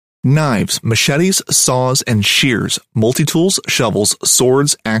Knives, machetes, saws, and shears, multi-tools, shovels,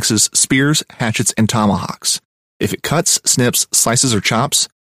 swords, axes, spears, hatchets, and tomahawks. If it cuts, snips, slices, or chops,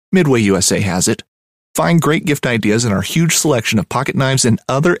 Midway USA has it. Find great gift ideas in our huge selection of pocket knives and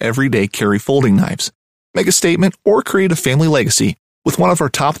other everyday carry folding knives. Make a statement or create a family legacy with one of our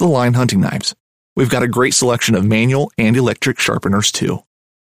top-of-the-line hunting knives. We've got a great selection of manual and electric sharpeners, too.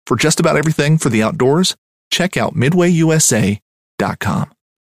 For just about everything for the outdoors, check out MidwayUSA.com.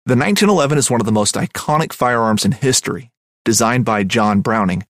 The 1911 is one of the most iconic firearms in history. Designed by John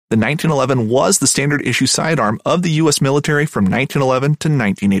Browning, the 1911 was the standard issue sidearm of the U.S. military from 1911 to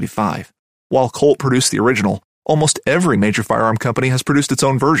 1985. While Colt produced the original, almost every major firearm company has produced its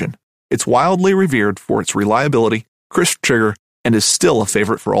own version. It's wildly revered for its reliability, crisp trigger, and is still a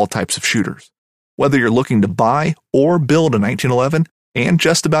favorite for all types of shooters. Whether you're looking to buy or build a 1911 and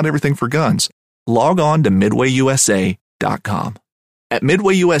just about everything for guns, log on to MidwayUSA.com. At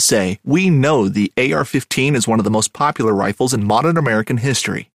Midway USA, we know the AR-15 is one of the most popular rifles in modern American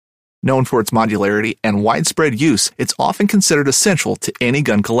history. Known for its modularity and widespread use, it's often considered essential to any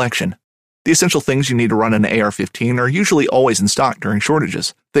gun collection. The essential things you need to run an AR-15 are usually always in stock during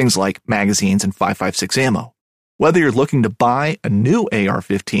shortages, things like magazines and 5.56 ammo. Whether you're looking to buy a new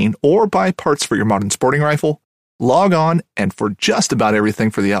AR-15 or buy parts for your modern sporting rifle, log on and for just about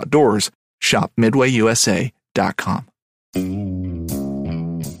everything for the outdoors, shop MidwayUSA.com.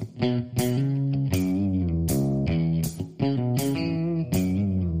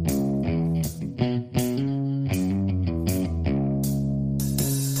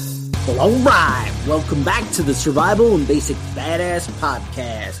 Well, all right. Welcome back to the Survival and Basic Badass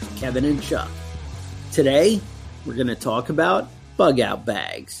Podcast, Kevin and Chuck. Today, we're going to talk about bug out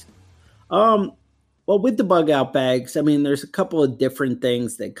bags. Well, with the bug out bags, I mean, there's a couple of different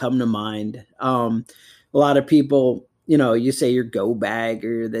things that come to mind. A lot of people, you say your go bag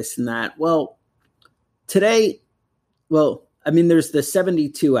or this and that. Well, today, there's the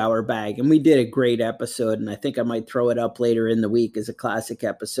 72-hour bag, and we did a great episode, and I think I might throw it up later in the week as a classic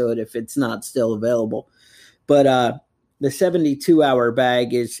episode if it's not still available. But the 72-hour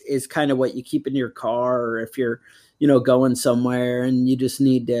bag is kind of what you keep in your car, or if you're, going somewhere and you just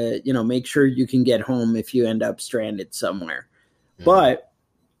need to, make sure you can get home if you end up stranded somewhere. Mm-hmm. But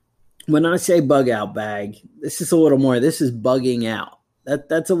when I say bug out bag, this is a little more, this is bugging out.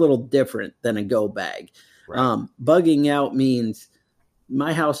 That's a little different than a go bag. Right. Bugging out means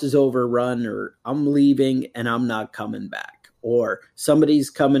my house is overrun, or I'm leaving and I'm not coming back, or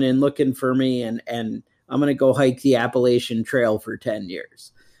somebody's coming in looking for me and I'm going to go hike the Appalachian Trail for 10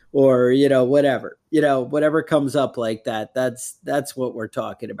 years, or, whatever comes up like that. That's what we're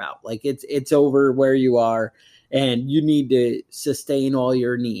talking about. Like it's over where you are and you need to sustain all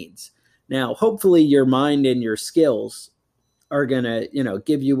your needs. Now, hopefully your mind and your skills are going to,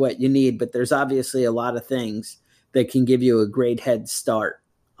 give you what you need. But there's obviously a lot of things that can give you a great head start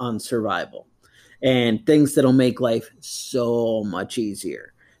on survival and things that'll make life so much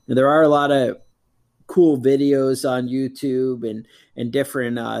easier. Now, there are a lot of cool videos on YouTube and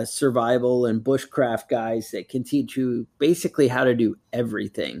different survival and bushcraft guys that can teach you basically how to do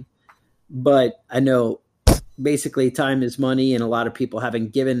everything. But I know basically time is money, and a lot of people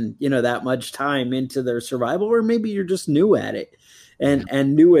haven't given, that much time into their survival, or maybe you're just new at it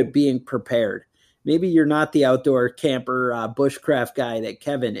and new at being prepared. Maybe you're not the outdoor camper, bushcraft guy that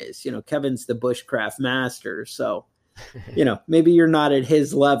Kevin is. Kevin's the bushcraft master. So, maybe you're not at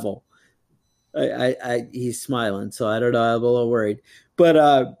his level. He's smiling, so I don't know. I'm a little worried,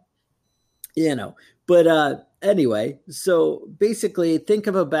 but, anyway, so basically think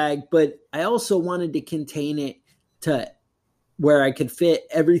of a bag, but I also wanted to contain it to where I could fit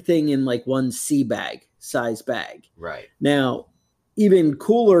everything in like one sea bag size bag. Right. Now, even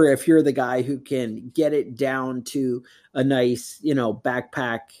cooler if you're the guy who can get it down to a nice,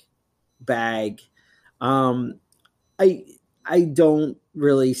 backpack bag. I don't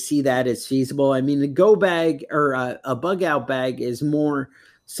really see that as feasible. I mean, the go bag or a bug out bag is more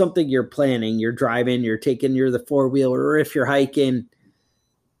something you're planning. You're driving, you're the four-wheeler, or if you're hiking,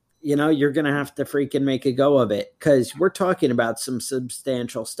 you're going to have to freaking make a go of it, because we're talking about some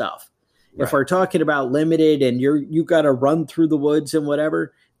substantial stuff. Right. If we're talking about limited and you got to run through the woods and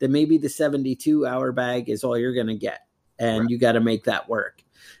whatever, then maybe the 72-hour bag is all you're going to get, and you got to make that work.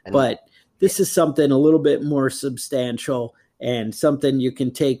 But this is something a little bit more substantial and something you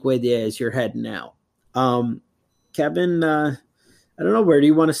can take with you as you're heading out. Kevin, I don't know. Where do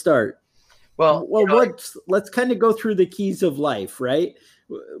you want to start? Well, let's kind of go through the keys of life, right?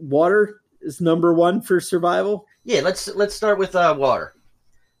 Water is number one for survival. Yeah, let's start with water.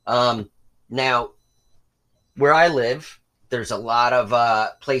 Now, where I live, there's a lot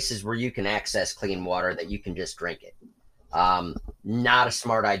of places where you can access clean water that you can just drink it. Not a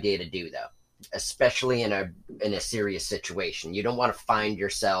smart idea to do, though, especially in a serious situation. You don't want to find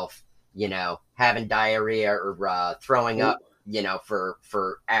yourself, having diarrhea or throwing up,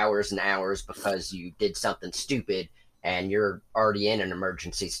 for hours and hours because you did something stupid and you're already in an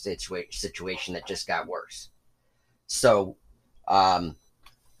emergency situation that just got worse. So,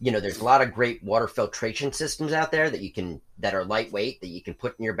 there's a lot of great water filtration systems out there that are lightweight that you can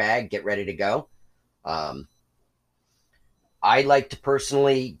put in your bag, get ready to go. I like to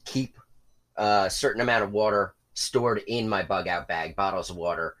personally keep a certain amount of water stored in my bug out bag, bottles of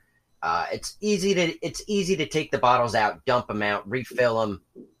water. It's easy to take the bottles out, dump them out, refill them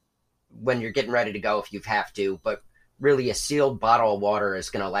when you're getting ready to go if you have to. But really, a sealed bottle of water is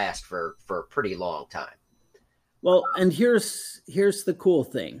going to last for a pretty long time. Well, and here's the cool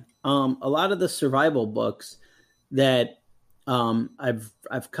thing. A lot of the survival books that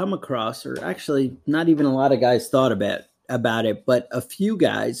I've come across, or actually not even a lot of guys thought about it, but a few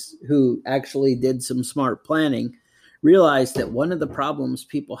guys who actually did some smart planning realized that one of the problems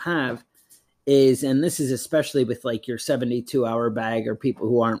people have is, and this is especially with like your 72-hour bag or people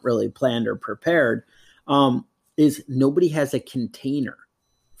who aren't really planned or prepared, is nobody has a container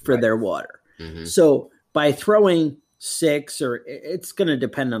for their water. Mm-hmm. So by throwing 6, or it's going to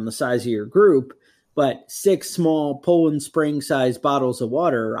depend on the size of your group, but 6 small Poland Spring size bottles of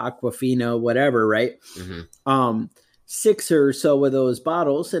water, Aquafina, whatever, right? Mm-hmm. 6 or so of those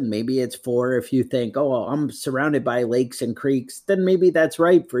bottles, and maybe it's 4 if you think, oh, well, I'm surrounded by lakes and creeks, then maybe that's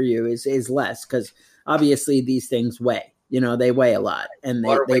right for you is less, because obviously these things weigh. They weigh a lot, and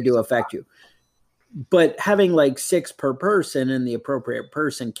they do affect you. But having like 6 per person and the appropriate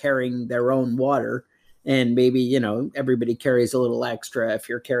person carrying their own water, and maybe, everybody carries a little extra if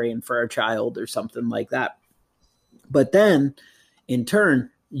you're carrying for a child or something like that. But then, in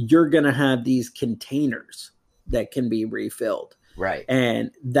turn, you're going to have these containers that can be refilled. Right.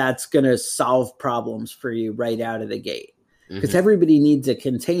 And that's going to solve problems for you right out of the gate. Because everybody needs a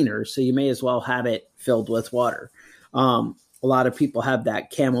container, so you may as well have it filled with water. A lot of people have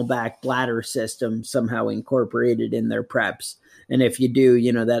that Camelback bladder system somehow incorporated in their preps. And if you do,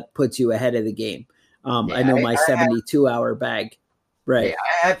 that puts you ahead of the game. I know my 72-hour bag. Right.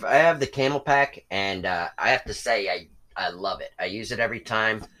 Yeah, I have the Camelback, and I have to say I love it. I use it every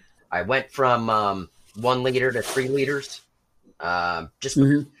time. I went from 1 liter to 3 liters. I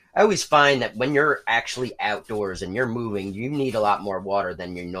always find that when you're actually outdoors and you're moving, you need a lot more water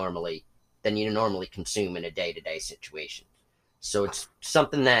than you normally consume in a day-to-day situation. So it's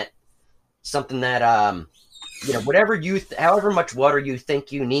something that whatever however much water you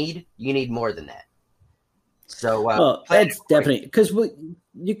think you need more than that. So that's definitely, because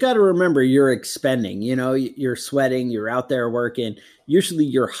you got to remember you're expending. You're sweating, you're out there working. Usually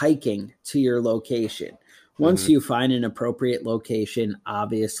you're hiking to your location. Once you find an appropriate location,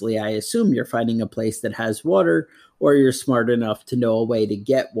 obviously, I assume you're finding a place that has water, or you're smart enough to know a way to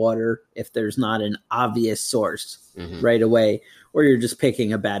get water if there's not an obvious source right away, or you're just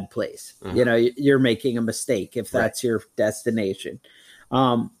picking a bad place. You're making a mistake if that's your destination.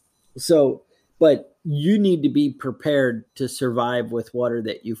 But you need to be prepared to survive with water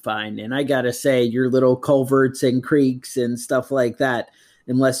that you find. And I got to say, your little culverts and creeks and stuff like that,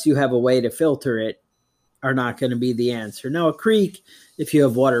 unless you have a way to filter it, are not going to be the answer. Now, a creek, if you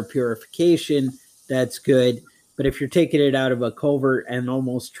have water purification, that's good. But if you're taking it out of a culvert and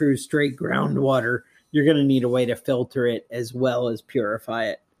almost true straight groundwater, you're going to need a way to filter it as well as purify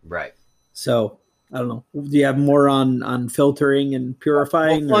it. Right. So, I don't know. Do you have more on filtering and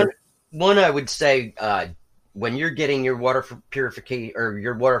purifying? One, I would say, when you're getting your water purification or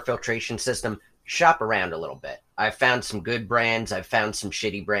your water filtration system, shop around a little bit. I've found some good brands. I've found some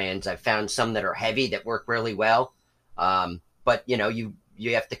shitty brands. I've found some that are heavy that work really well. But you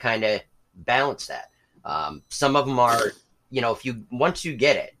have to kind of balance that. Some of them are, once you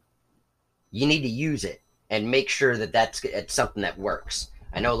get it, you need to use it and make sure that it's something that works.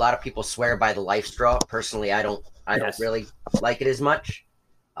 I know a lot of people swear by the Life Straw. Personally, I don't really like it as much.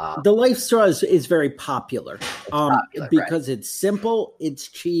 The Life Straw is very popular, because it's simple, it's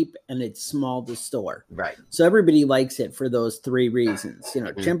cheap, and it's small to store. Right. So everybody likes it for those 3 reasons.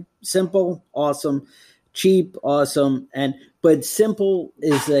 Simple, awesome; cheap, awesome. But simple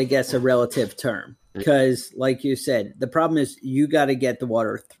is, I guess, a relative term, because, like you said, the problem is you got to get the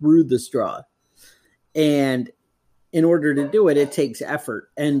water through the straw, and in order to do it, it takes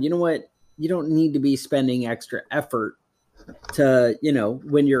effort. And you know what? You don't need to be spending extra effort to,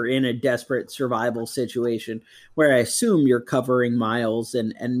 when you're in a desperate survival situation where I assume you're covering miles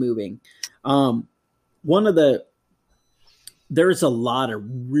and moving. One of the there's a lot of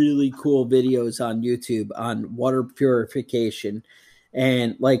really cool videos on YouTube on water purification.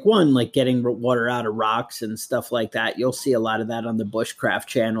 And like getting water out of rocks and stuff like that. You'll see a lot of that on the bushcraft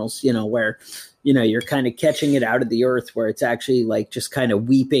channels, where, you're kind of catching it out of the earth, where it's actually like just kind of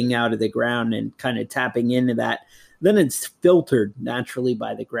weeping out of the ground and kind of tapping into that. Then it's filtered naturally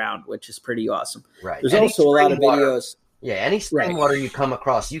by the ground, which is pretty awesome. Right. There's also a lot of videos. Yeah, any spring water you come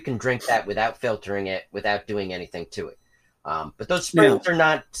across, you can drink that without filtering it, without doing anything to it. But those springs are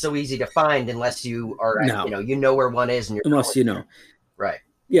not so easy to find unless you are, you know where one is, and you're right.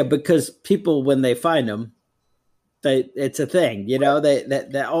 Yeah, because people, when they find them, it's a thing,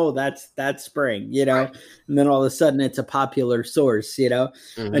 that's spring, right. And then all of a sudden it's a popular source,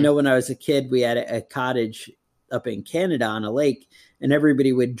 Mm-hmm. I know when I was a kid, we had a cottage up in Canada on a lake, and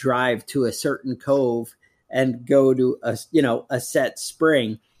everybody would drive to a certain cove and go to a set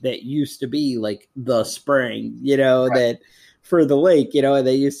spring that used to be like the spring, right. That for the lake,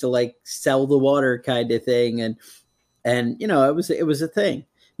 they used to like sell the water kind of thing. And it was a thing,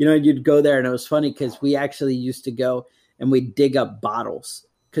 you'd go there, and it was funny because we actually used to go and we'd dig up bottles,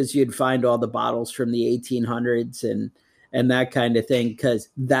 because you'd find all the bottles from the 1800s and that kind of thing. Because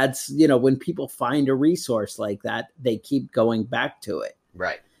that's, when people find a resource like that, they keep going back to it.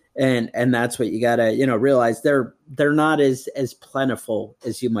 Right. And that's what you got to, realize. They're not as plentiful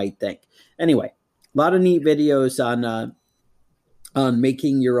as you might think. Anyway, a lot of neat videos on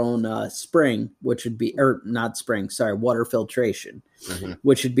making your own spring, which would be, or not spring, sorry, water filtration, mm-hmm.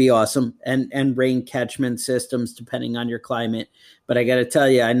 which would be awesome. And rain catchment systems, depending on your climate. But I got to tell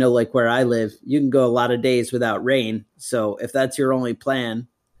you, I know like where I live, you can go a lot of days without rain. So if that's your only plan,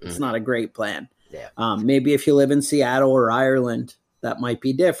 it's not a great plan. Yeah. Maybe if you live in Seattle or Ireland, that might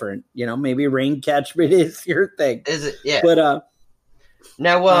be different. Maybe rain catchment is your thing. Is it? Yeah. But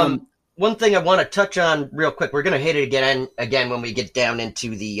now, one thing I want to touch on real quick. We're going to hit it again when we get down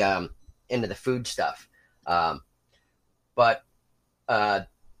into the food stuff. But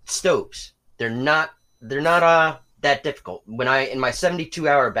stoves, they're not that difficult. In my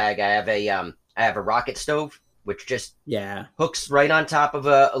 72-hour bag, I have a rocket stove, which just hooks right on top of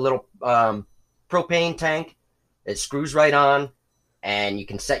a little propane tank. It screws right on, and you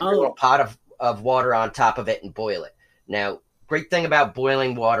can set your little pot of water on top of it and boil it. Now, great thing about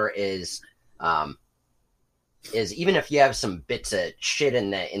boiling water is even if you have some bits of shit in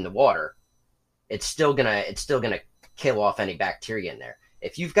the water, it's still gonna kill off any bacteria in there.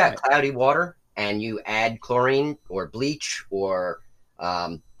 If you've got cloudy water and you add chlorine or bleach or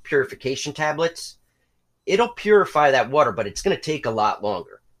purification tablets, it'll purify that water, but it's gonna take a lot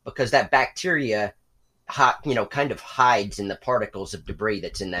longer because that bacteria kind of hides in the particles of debris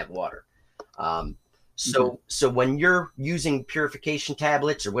that's in that water. So when you're using purification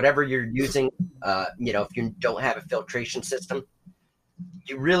tablets or whatever you're using, if you don't have a filtration system,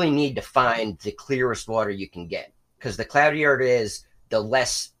 you really need to find the clearest water you can get, because the cloudier it is, the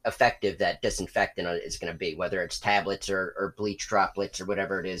less effective that disinfectant is going to be, whether it's tablets or bleach droplets or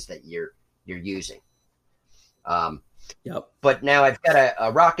whatever it is that you're using. But now I've got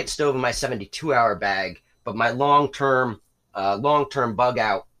a rocket stove in my 72-hour bag, but my long-term bug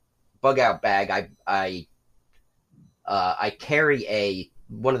out bag, I carry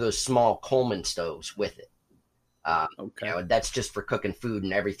one of those small Coleman stoves with it. That's just for cooking food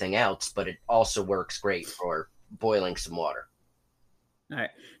and everything else, but it also works great for boiling some water. All right.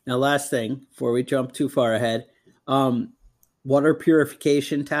 Now, last thing before we jump too far ahead, water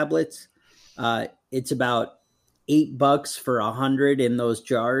purification tablets. It's about $8 for 100 in those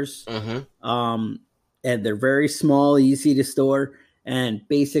jars. Mm-hmm. And they're very small, easy to store. And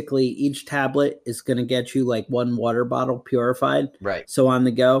basically each tablet is going to get you like one water bottle purified. Right. So on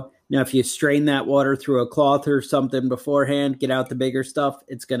the go. Now, if you strain that water through a cloth or something beforehand, get out the bigger stuff,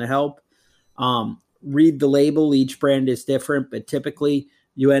 it's going to help. Read the label. Each brand is different, but typically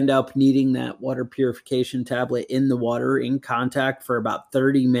you end up needing that water purification tablet in the water in contact for about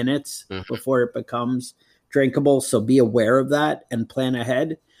 30 minutes before it becomes drinkable. So be aware of that and plan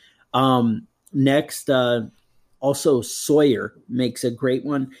ahead. Next, also Sawyer makes a great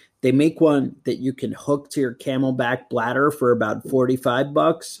one. They make one that you can hook to your Camelback bladder for about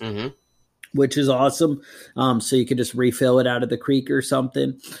 $45, which is awesome. So you can just refill it out of the creek or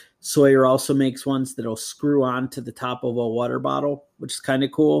something. Sawyer also makes ones that'll screw on to the top of a water bottle, which is kind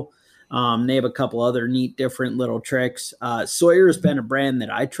of cool. They have a couple other neat, different little tricks. Sawyer has been a brand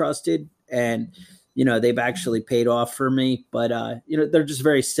that I trusted, and they've actually paid off for me, but they're just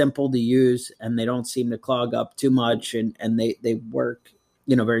very simple to use, and they don't seem to clog up too much, and they work,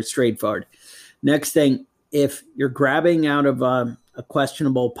 very straightforward. Next thing, if you're grabbing out of a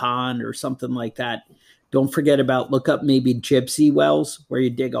questionable pond or something like that, Don't forget about look up maybe gypsy wells where you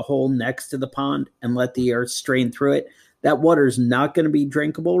dig a hole next to the pond and let the earth strain through it. That water is not going to be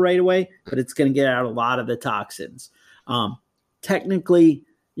drinkable right away, but it's going to get out a lot of the toxins. Technically,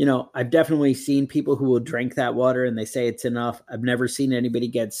 I've definitely seen people who will drink that water and they say it's enough. I've never seen anybody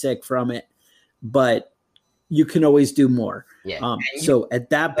get sick from it, but you can always do more. Yeah. So at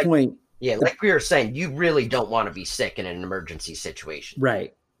that point, like we were saying, you really don't want to be sick in an emergency situation.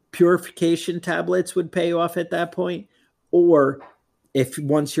 Right. Purification tablets would pay off at that point. Or if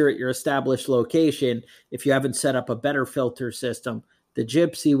once you're at your established location, if you haven't set up a better filter system, the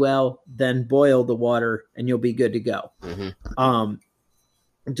gypsy well, then boil the water and you'll be good to go.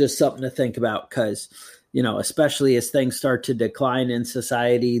 Just something to think about because, especially as things start to decline in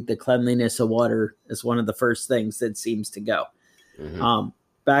society, the cleanliness of water is one of the first things that seems to go.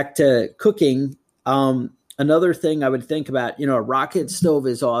 Back to cooking. Another thing I would think about, a rocket stove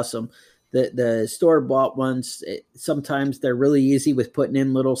is awesome. The store-bought ones, sometimes they're really easy with putting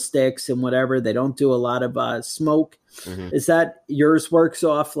in little sticks and whatever. They don't do a lot of smoke. Is that yours works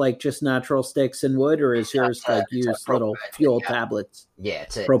off like just natural sticks and wood, or is yours use little fuel tablets? Yeah,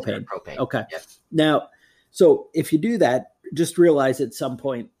 it's propane. Propane. Okay. Yep. Now, so if you do that, just realize at some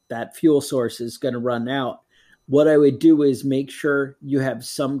point that fuel source is going to run out. What I would do is make sure you have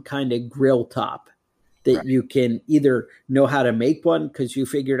some kind of grill top that you can either know how to make one because you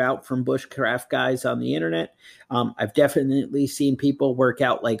figured out from bushcraft guys on the internet. I've definitely seen people work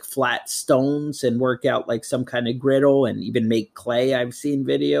out like flat stones and work out like some kind of griddle and even make clay. I've seen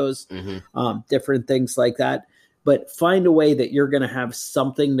videos, different things like that. But find a way that you're going to have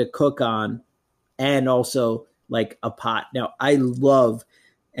something to cook on and also like a pot. Now, I love,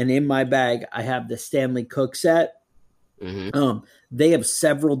 and in my bag, I have the Stanley Cook set. They have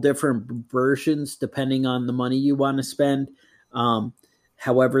several different versions depending on the money you want to spend.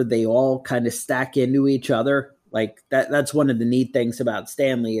 However, they all kind of stack into each other. Like that's one of the neat things about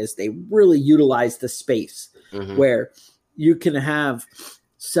Stanley is they really utilize the space where you can have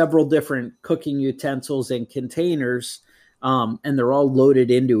several different cooking utensils and containers, and they're all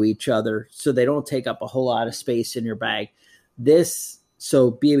loaded into each other. So they don't take up a whole lot of space in your bag.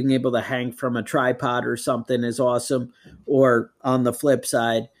 So being able to hang from a tripod or something is awesome. Or on the flip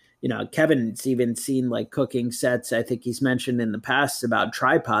side, Kevin's even seen like cooking sets. I think he's mentioned in the past about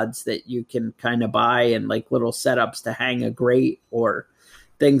tripods that you can kind of buy and like little setups to hang a grate or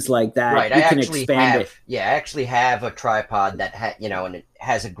things like that. Right. You can expand it. Yeah, I actually have a tripod that and it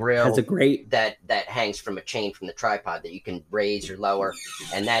has a grill. Has a grate that hangs from a chain from the tripod that you can raise or lower.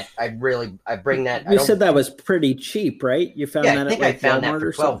 And that I bring that. You said that was pretty cheap, right? You found that I think at like I found Walmart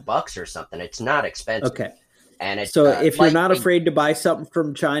that for $12 or something. It's not expensive. Okay. And it's so if you're not afraid to buy something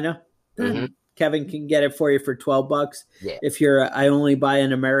from China, Kevin can get it for you for $12. Yeah. If you're I only buy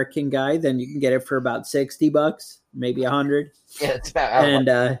an American guy, then you can get it for about $60, maybe $100. Yeah, it's about. And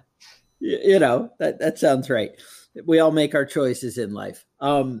that sounds right. We all make our choices in life.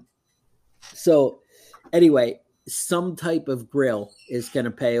 So anyway, some type of grill is going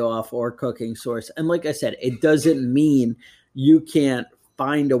to pay off or cooking source. And like I said, it doesn't mean you can't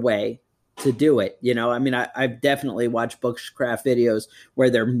find a way to do it. I've definitely watched bushcraft videos where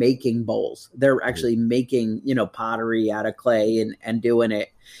they're making bowls. They're actually making, pottery out of clay and doing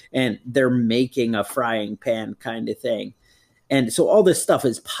it. And they're making a frying pan kind of thing. And so all this stuff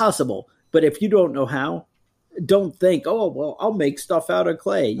is possible. But if you don't know how, don't think, oh, well, I'll make stuff out of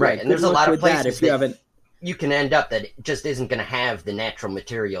clay. Right. Yeah, and there's a lot of places if you haven't. You can end up that it just isn't going to have the natural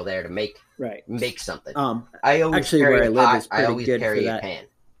material there to make something. I always actually carry where I live pot. is pretty I always good carry for a that. pan.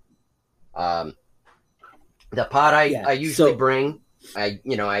 The pot I usually bring, I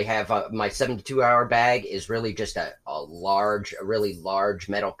have my 72-hour bag is really just a really large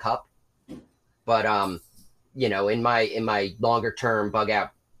metal cup. But in my longer term bug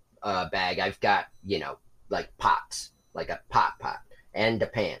out bag, I've got like pots, like a pot and a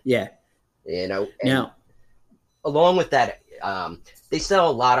pan. Yeah. Now along with that, they sell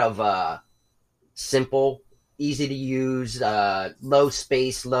a lot of simple, easy to use, low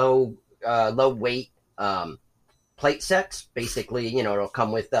space, low weight plate sets. Basically, it'll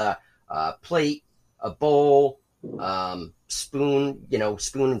come with a plate, a bowl, spoon,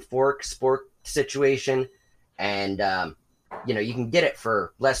 spoon and fork situation, and you can get it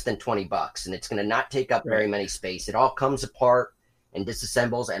for less than $20, and it's going to not take up very many space. It all comes apart and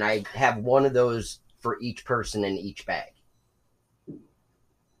disassembles, and I have one of those for each person in each bag.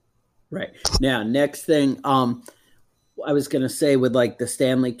 Right. Now, next thing, I was going to say with like the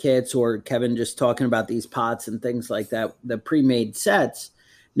Stanley kits or Kevin just talking about these pots and things like that, the pre-made sets.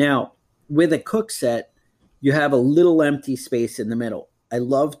 Now, with a cook set, you have a little empty space in the middle. I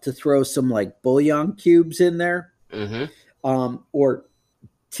love to throw some like bouillon cubes in there, or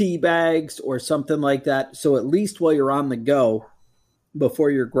tea bags or something like that. So at least while you're on the go, before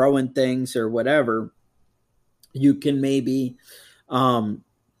you're growing things or whatever, you can maybe, have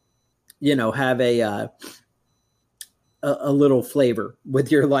a little flavor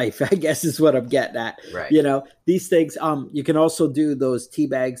with your life, I guess is what I'm getting at. Right. These things, you can also do those tea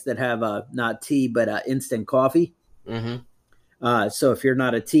bags that have not tea, but instant coffee. So if you're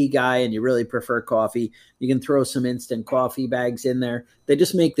not a tea guy and you really prefer coffee, you can throw some instant coffee bags in there. They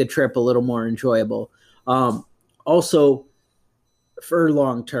just make the trip a little more enjoyable. Also, for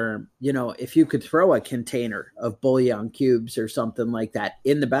long term, if you could throw a container of bouillon cubes or something like that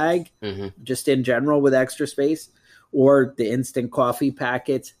in the bag, just in general with extra space, or the instant coffee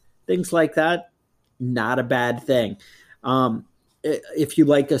packets, things like that, not a bad thing. If you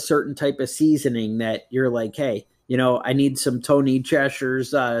like a certain type of seasoning that you're like, hey, I need some Tony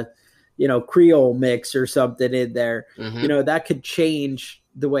Cheshire's, Creole mix or something in there, that could change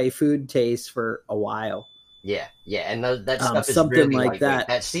the way food tastes for a while. Yeah, and that stuff is something really like lightweight. that.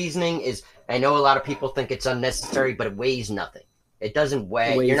 That seasoning is, I know a lot of people think it's unnecessary, but it weighs nothing. It doesn't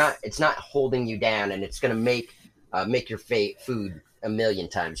weigh. It's not holding you down, and it's going to make your food a million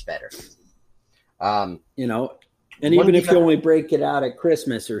times better. And even if you only break it out at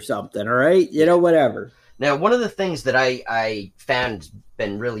Christmas or something, all right, whatever. Now, one of the things that I found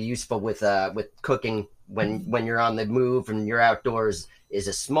been really useful with cooking when you're on the move and you're outdoors is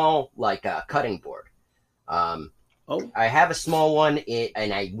a small cutting board. I have a small one,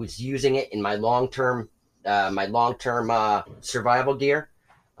 and I was using it in my long-term survival gear.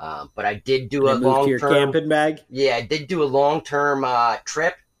 But I did do a long-term camping bag. Yeah, I did do a long-term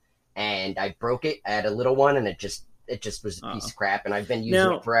trip, and I broke it at a little one, and it just was a piece of crap, and I've been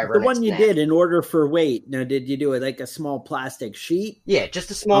using it forever. The one you did in order for weight. Now, did you do it like a small plastic sheet? Yeah, just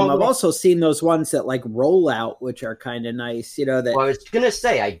a small. I've also seen those ones that like roll out, which are kind of nice. That. Well, I was gonna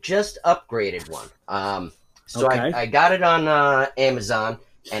say I just upgraded one. So okay. I got it on Amazon,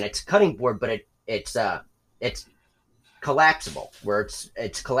 and it's a cutting board, but it's collapsible, where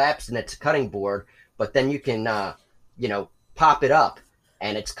it's collapsed and it's a cutting board, but then you can pop it up,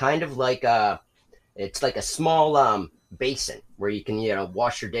 and it's kind of like it's like a small basin where you can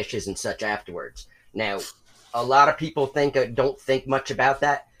wash your dishes and such afterwards. Now, a lot of people don't think much about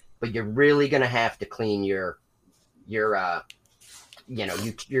that, but you're really gonna have to clean your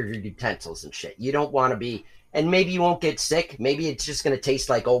utensils and shit. You don't want to be, and maybe you won't get sick. Maybe it's just gonna taste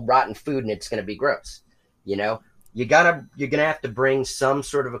like old rotten food, and it's gonna be gross. You're gonna have to bring some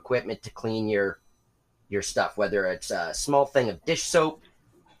sort of equipment to clean your stuff, whether it's a small thing of dish soap.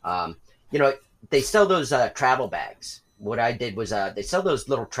 They sell those travel bags. What I did was they sell those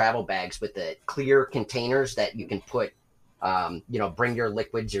little travel bags with the clear containers that you can put, bring your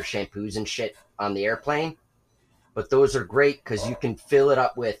liquids, your shampoos and shit on the airplane. But those are great because you can fill it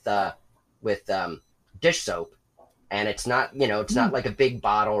up with dish soap. And it's not, it's not like a big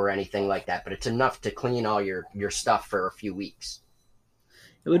bottle or anything like that, but it's enough to clean all your stuff for a few weeks.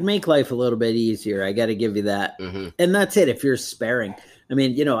 It would make life a little bit easier. I got to give you that. And that's it. If you're sparing, I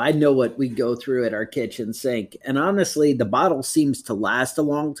mean, I know what we go through at our kitchen sink, and honestly, the bottle seems to last a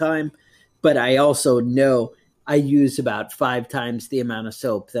long time, but I also know I use about 5 times the amount of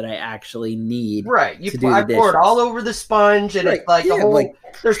soap that I actually need. Right. I pour it all over the sponge, and it's like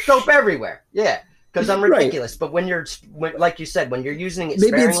there's soap everywhere. Yeah. Because I'm ridiculous, but when like you said, when you're using it maybe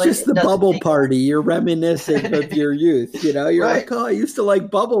sparingly, it's just the bubble party. You're reminiscent of your youth. You're right. like, oh, I used to like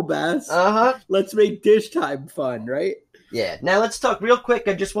bubble baths. Let's make dish time fun, right? Yeah. Now let's talk real quick.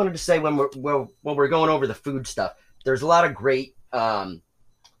 I just wanted to say when we're going over the food stuff, there's a lot of great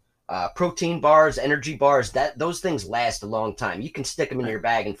protein bars, energy bars. Those things last a long time. You can stick them in your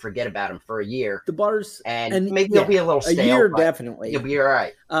bag and forget about them for a year. The bars, and maybe they'll be a little stale. A year, definitely. You'll be all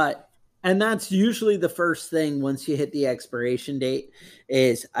right. And that's usually the first thing once you hit the expiration date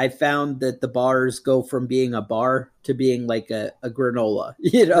is I found that the bars go from being a bar to being like a granola.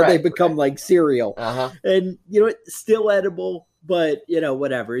 They become like cereal. And, it's still edible, but,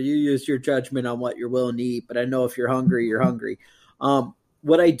 whatever. You use your judgment on what you're willing to eat. But I know if you're hungry, you're hungry.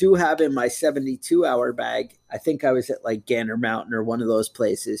 What I do have in my 72-hour bag, I think I was at like Gander Mountain or one of those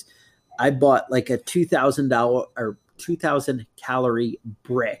places. I bought like a $2,000 or 2,000 calorie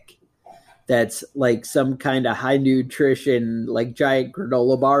brick. That's like some kind of high nutrition, like giant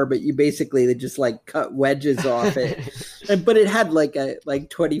granola bar, but you basically just like cut wedges off it. But it had like a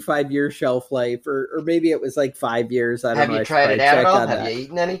 25-year shelf life, or maybe it was like 5 years. I don't know. Have you tried it out at all? Have you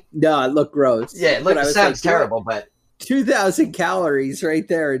eaten any? No, it looked gross. Yeah, it sounds terrible, but 2,000 calories right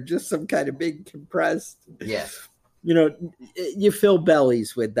there, and just some kind of big compressed. Yeah. you fill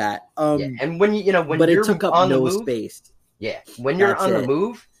bellies with that. And when when but you're it took up on no the move, space. when you're That's on the it.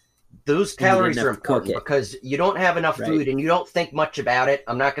 move, those And you calories didn't are have to cook important it. because you don't have enough Right. food and you don't think much about it.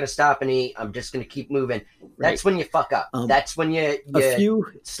 I'm not going to stop and eat. I'm just going to keep moving. That's when you fuck up. That's when you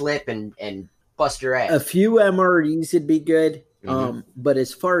slip and bust your ass. A few MREs would be good. Mhm. But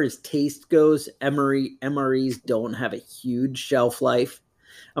as far as taste goes, MREs don't have a huge shelf life.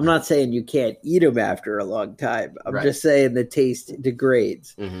 I'm not saying you can't eat them after a long time. I'm Right. just saying the taste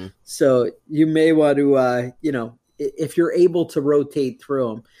degrades. Mm-hmm. So you may want to, if you're able to rotate through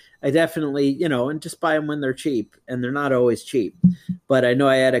them, I definitely, and just buy them when they're cheap, and they're not always cheap. But I know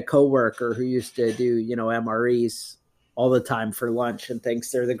I had a coworker who used to do, MREs all the time for lunch and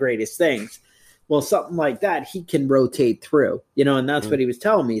thinks they're the greatest things. Well, something like that, he can rotate through, and that's what he was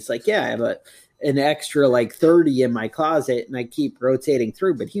telling me. He's like, yeah, I have an extra like 30 in my closet and I keep rotating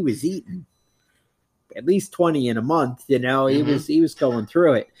through, but he was eating at least 20 in a month, he was going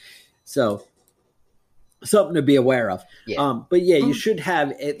through it. So something to be aware of. Yeah. But yeah, you should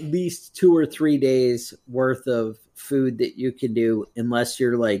have at least 2 or 3 days worth of food that you can do, unless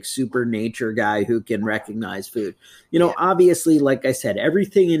you're like super nature guy who can recognize food. Obviously, like I said,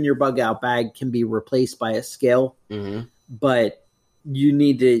 everything in your bug out bag can be replaced by a skill, but you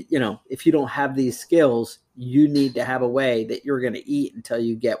need to, if you don't have these skills, you need to have a way that you're going to eat until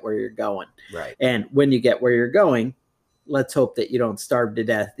you get where you're going. Right. And when you get where you're going, let's hope that you don't starve to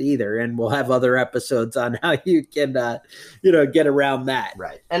death either. And we'll have other episodes on how you can, get around that.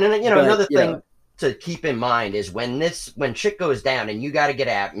 Right. And then, another thing to keep in mind is when shit goes down and you got to get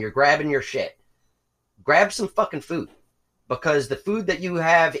out and you're grabbing your shit, grab some fucking food, because the food that you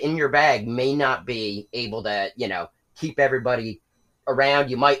have in your bag may not be able to, keep everybody around.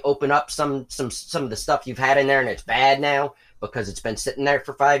 You might open up some of the stuff you've had in there and it's bad now because it's been sitting there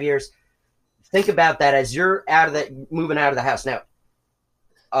for 5 years. Think about that as you're moving out of the house. Now,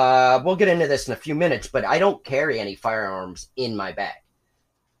 we'll get into this in a few minutes, but I don't carry any firearms in my bag.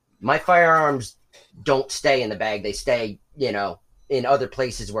 My firearms don't stay in the bag. They stay, in other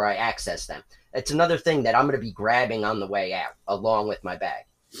places where I access them. It's another thing that I'm going to be grabbing on the way out along with my bag.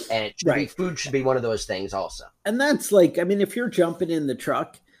 And it should food should be one of those things also. And that's like, if you're jumping in the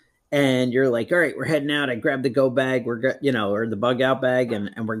truck and you're like, all right, we're heading out, I grab the go bag, or the bug out bag, and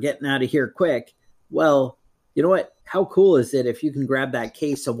we're getting out of here quick. Well, you know what? How cool is it if you can grab that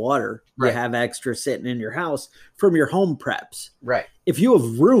case of water you have extra sitting in your house from your home preps? Right. If you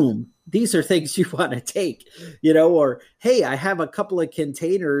have room, these are things you want to take, or, hey, I have a couple of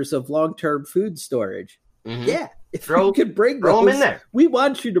containers of long-term food storage. Mm-hmm. Yeah. If you can bring them in there, we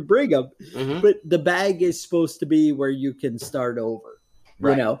want you to bring them. Mm-hmm. But the bag is supposed to be where you can start over.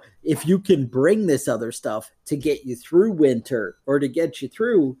 Right. If you can bring this other stuff to get you through winter or to get you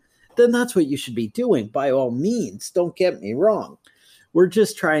through, then that's what you should be doing by all means. Don't get me wrong. We're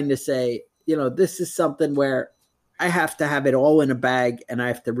just trying to say, this is something where I have to have it all in a bag and I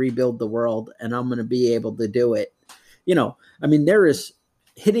have to rebuild the world, and I'm going to be able to do it. There is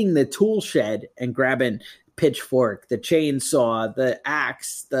hitting the tool shed and grabbing pitchfork, the chainsaw, the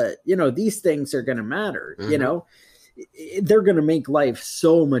axe, these things are going to matter. Mm-hmm. They're going to make life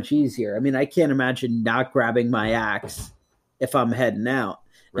so much easier. I can't imagine not grabbing my axe if I'm heading out.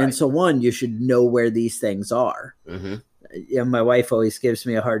 Right. And so you should know where these things are. Mm-hmm. My wife always gives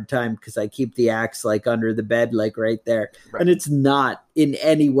me a hard time because I keep the axe like under the bed, like right there. Right. And it's not in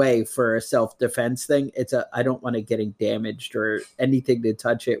any way for a self-defense thing. I don't want it getting damaged or anything to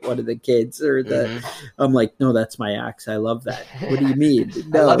touch it. One of the kids or I'm like, no, that's my axe. I love that. What do you mean?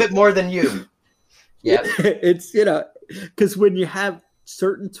 No. I love it more than you. Yeah. It's, because when you have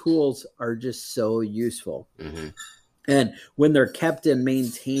certain tools are just so useful. Mm-hmm. And when they're kept and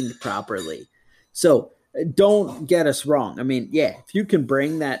maintained properly. So don't get us wrong. If you can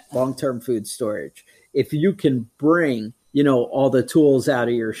bring that long-term food storage, if you can bring, all the tools out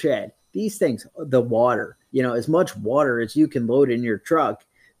of your shed, these things, the water, as much water as you can load in your truck,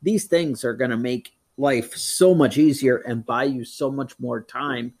 these things are going to make life so much easier and buy you so much more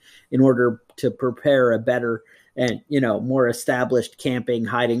time in order to prepare a better and, more established camping,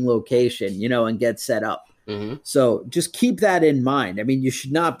 hiding location, and get set up. Mm-hmm. So just keep that in mind. You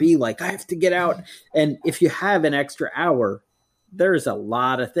should not be like, I have to get out. And if you have an extra hour, there's a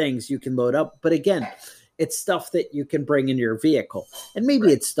lot of things you can load up. But again, it's stuff that you can bring in your vehicle. And maybe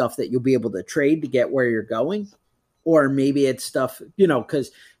it's stuff that you'll be able to trade to get where you're going. Or maybe it's stuff,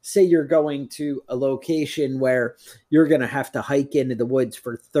 because say you're going to a location where you're going to have to hike into the woods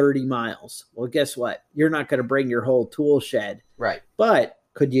for 30 miles. Well, guess what? You're not going to bring your whole tool shed. Right. But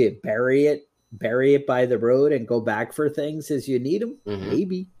could you bury it by the road and go back for things as you need them? Mm-hmm.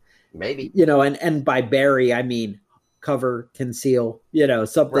 Maybe. Maybe. And by bury, I mean cover, conceal,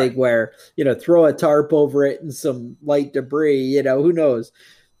 something Right. where, throw a tarp over it and some light debris, who knows?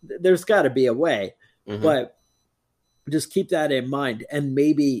 There's got to be a way, but just keep that in mind. And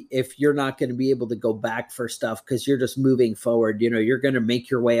maybe if you're not going to be able to go back for stuff because you're just moving forward, you're going to make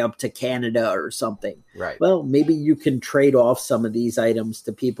your way up to Canada or something. Right. Well, maybe you can trade off some of these items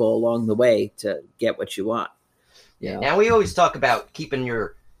to people along the way to get what you want. Yeah. Now we always talk about keeping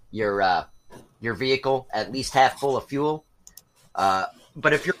your vehicle at least half full of fuel.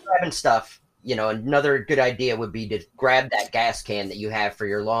 But if you're grabbing stuff, another good idea would be to grab that gas can that you have for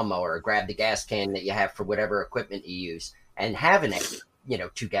your lawnmower, or grab the gas can that you have for whatever equipment you use, and have an extra,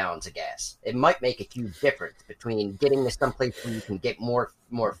 2 gallons of gas. It might make a huge difference between getting to someplace where you can get more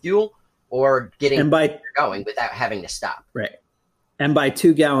fuel, or getting where you're going without having to stop. Right. And by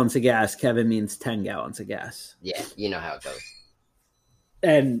 2 gallons of gas, Kevin means 10 gallons of gas. Yeah, you know how it goes.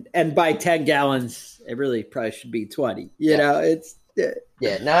 And by 10 gallons, it really probably should be 20. It's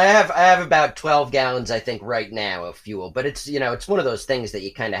no, I have about 12 gallons, I think, right now of fuel, but it's it's one of those things that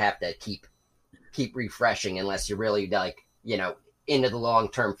you kind of have to keep refreshing unless you're really into the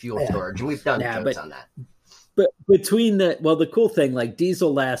long-term fuel storage, and we've done shows on that. But between the cool thing, like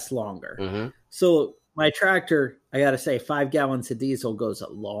diesel lasts longer. So my tractor, I got to say, 5 gallons of diesel goes a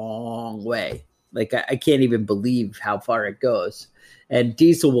long way. Like I can't even believe how far it goes, and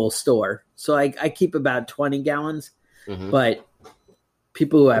diesel will store. So I keep about 20 gallons, but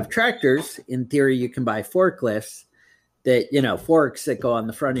people who have tractors, in theory, you can buy forklifts that, forks that go on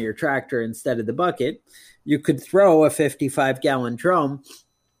the front of your tractor instead of the bucket. You could throw a 55-gallon drum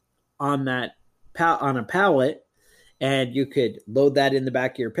on that on a pallet, and you could load that in the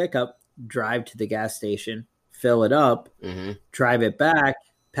back of your pickup, drive to the gas station, fill it up, drive it back,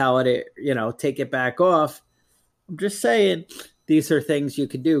 pallet it, take it back off. I'm just saying, these are things you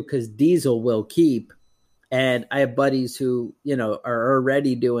could do because diesel will keep. And I have buddies who, are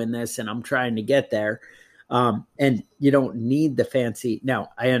already doing this, and I'm trying to get there. And you don't need the fancy. Now,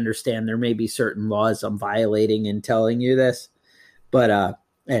 I understand there may be certain laws I'm violating in telling you this, but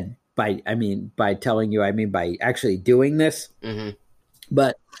and by telling you, I mean by actually doing this.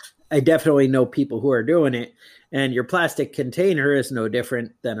 But I definitely know people who are doing it. And your plastic container is no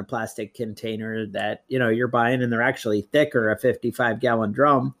different than a plastic container that, you're buying, and they're actually thicker, a 55-gallon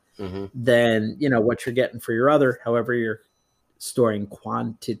drum. Than what you're getting for your other, however you're storing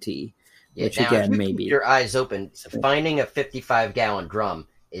quantity, which now, again if you maybe keep your eyes open. Finding a 55-gallon drum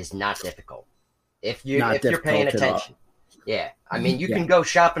is not difficult if you're paying attention. Yeah, I mean you can go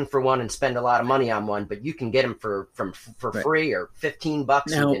shopping for one and spend a lot of money on one, but you can get them for free or $15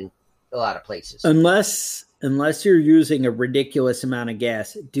 now, in a lot of places. Unless you're using a ridiculous amount of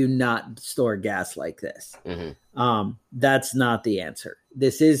gas, do not store gas like this. That's not the answer.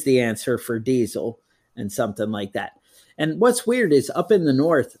 This is the answer for diesel and something like that. And what's weird is up in the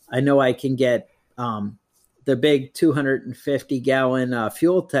north, I know I can get the big 250-gallon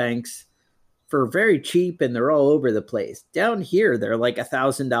fuel tanks for very cheap, and they're all over the place. Down here, they're like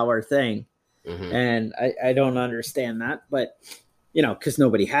 $1,000 thing. And I don't understand that, but because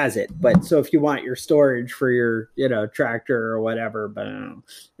nobody has it. But so if you want your storage for your, tractor or whatever, but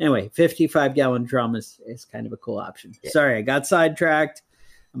anyway, 55-gallon drum is kind of a cool option. Yeah. Sorry, I got sidetracked.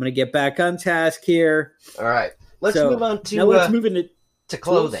 I'm going to get back on task here. All right. Let's move on to, let's move into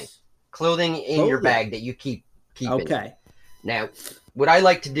clothing. Clothing in your bag that you keep. Okay. Now, what I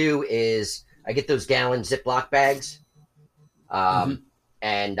like to do is I get those gallon Ziploc bags,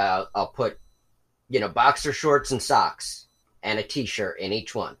 and I'll put, boxer shorts and socks and a t-shirt in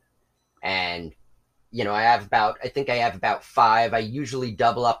each one. And, I have about 5. I usually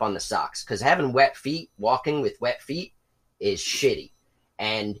double up on the socks because having walking with wet feet is shitty.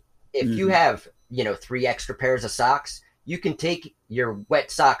 And if you have, 3 extra pairs of socks, you can take your wet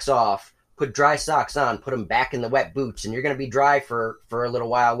socks off, put dry socks on, put them back in the wet boots, and you're going to be dry for a little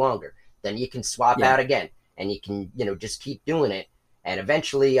while longer. Then you can swap out again, and you can, just keep doing it. And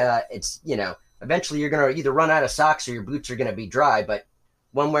eventually, eventually you're going to either run out of socks or your boots are going to be dry. But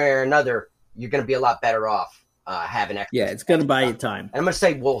one way or another, you're going to be a lot better off having extra. Yeah, it's going to buy you time. And I'm going to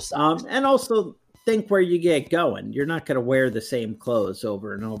say wool socks. And also think where you get going. You're not going to wear the same clothes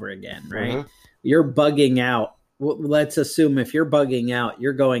over and over again, right? You're bugging out. Let's assume if you're bugging out,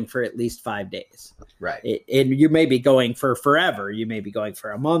 you're going for at least 5 days. Right. And you may be going for forever. You may be going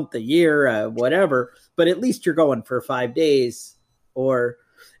for a month, a year, whatever, but at least you're going for 5 days.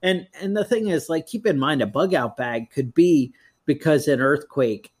 And the thing is, like, keep in mind, a bug out bag could be because an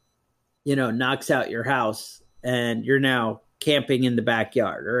earthquake, knocks out your house and you're now camping in the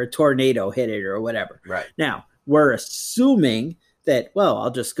backyard, or a tornado hit it or whatever. Right. Now, we're assuming that, well,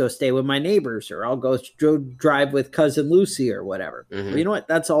 I'll just go stay with my neighbors, or I'll go drive with cousin Lucy or whatever. Well, you know what?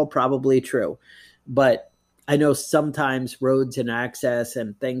 That's all probably true. But I know sometimes roads and access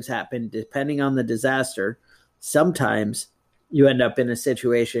and things happen depending on the disaster. Sometimes you end up in a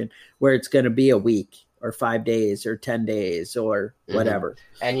situation where it's going to be a week or 5 days or 10 days or whatever.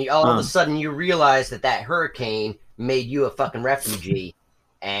 And all of a sudden you realize that hurricane made you a fucking refugee,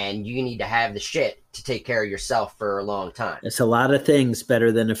 and you need to have the shit to take care of yourself for a long time. It's a lot of things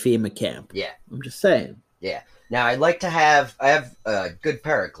better than a FEMA camp. Yeah. I'm just saying. Yeah. Now I have a good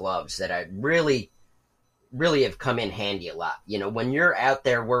pair of gloves that I really, really have come in handy a lot. You know, when you're out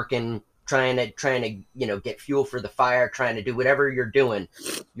there working, trying to, you know, get fuel for the fire, trying to do whatever you're doing,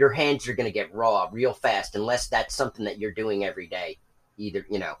 your hands are going to get raw real fast, unless that's something that you're doing every day. Either,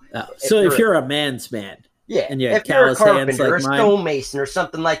 you know. If you're a man's man. Yeah, and you have if you're a callous hands carpenter like or a mine, stonemason or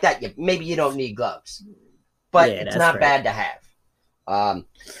something like that, maybe you don't need gloves. But it's not bad to have.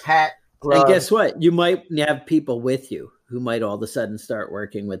 Hat, gloves. And guess what? You might have people with you who might all of a sudden start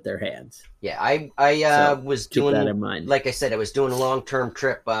working with their hands. Yeah, I was doing, keep that in mind. Like I said, I was doing a long-term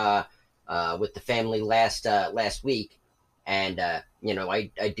trip with the family last week, and you know, I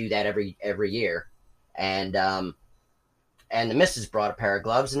do that every year, and the missus brought a pair of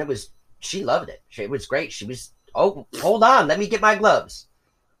gloves, and she loved it. It was great. She was, oh, hold on, let me get my gloves.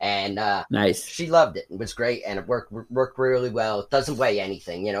 And nice. She loved it. It was great, and it worked really well. It doesn't weigh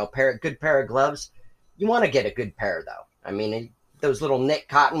anything, you know. Good pair of gloves. You want to get a good pair though. I mean, those little knit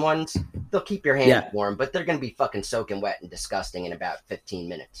cotton ones, they'll keep your hands warm, but they're going to be fucking soaking wet and disgusting in about 15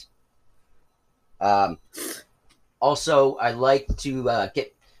 minutes. Also, I like to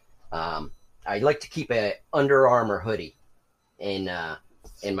keep a Under Armour hoodie in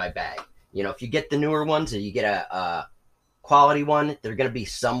my bag. You know, if you get the newer ones or you get a quality one, they're going to be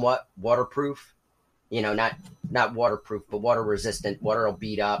somewhat waterproof. You know, not waterproof, but water resistant. Water will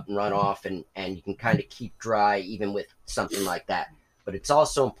beat up and run off, and you can kind of keep dry even with something like that. But it's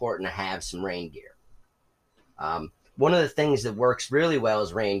also important to have some rain gear. One of the things that works really well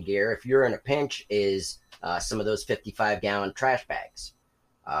as rain gear, if you're in a pinch, is some of those 55-gallon trash bags.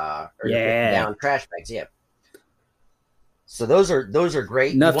 50-gallon trash bags, yeah. So those are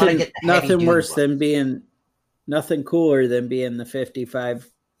great. Nothing worse than nothing cooler than being the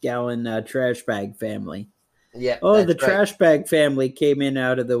 55-gallon trash bag family. Yeah. Oh, the trash bag family came in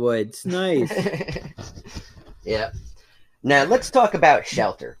out of the woods. Nice. Yeah. Now let's talk about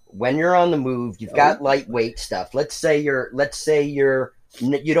shelter. When you're on the move, you've got lightweight stuff. Let's say you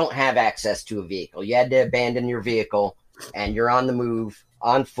don't have access to a vehicle. You had to abandon your vehicle, and you're on the move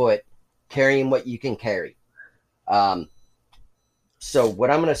on foot, carrying what you can carry. So what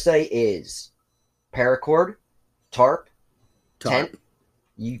I'm going to say is paracord, tarp. Tent.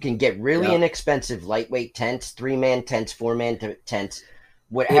 You can get really inexpensive lightweight tents, 3-man tents, 4-man tents.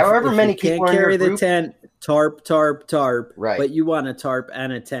 However many people are in your group. The tent, tarp. Right. But you want a tarp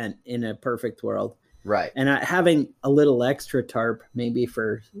and a tent in a perfect world. Right. And having a little extra tarp, maybe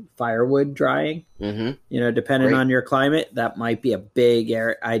for firewood drying, you know, depending on your climate, that might be a big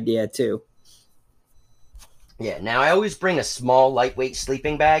idea too. Yeah. Now, I always bring a small, lightweight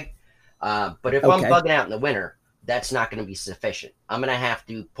sleeping bag. But if I'm bugging out in the winter, that's not going to be sufficient. I'm going to have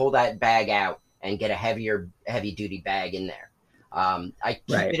to pull that bag out and get a heavy-duty bag in there. I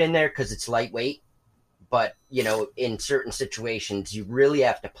keep it in there because it's lightweight. But, you know, in certain situations, you really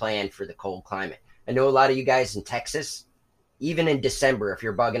have to plan for the cold climate. I know a lot of you guys in Texas, even in December, if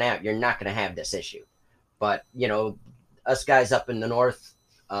you're bugging out, you're not going to have this issue. But, you know, us guys up in the north,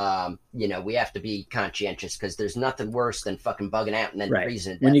 you know, we have to be conscientious because there's nothing worse than fucking bugging out and then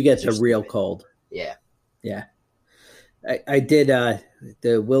freezing to death. When you get the real cold. Yeah. Yeah. I did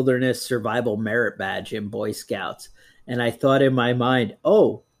the Wilderness Survival Merit Badge in Boy Scouts, and I thought in my mind,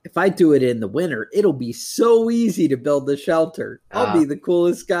 if I do it in the winter, it'll be so easy to build the shelter. I'll be the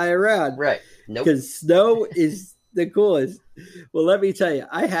coolest guy around. Right. Nope. Because snow is the coolest. Well, let me tell you,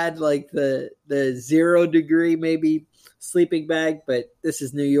 I had like the 0 degree maybe sleeping bag, but this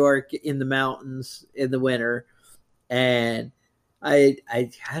is New York in the mountains in the winter. And I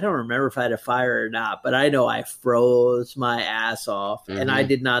don't remember if I had a fire or not, but I know I froze my ass off and I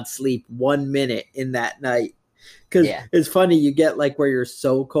did not sleep 1 minute in that night. Because it's funny, you get like where you're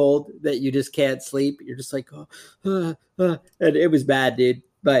so cold that you just can't sleep. You're just like, and it was bad, dude.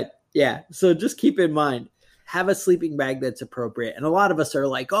 But yeah, so just keep in mind, have a sleeping bag that's appropriate. And a lot of us are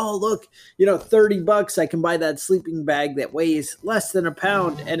like, oh, look, you know, $30, I can buy that sleeping bag that weighs less than a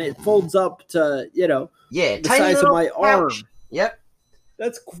pound and it folds up to, you know, the size of my arm. Yep.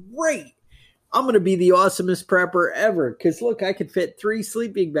 That's great. I'm going to be the awesomest prepper ever because, look, I could fit 3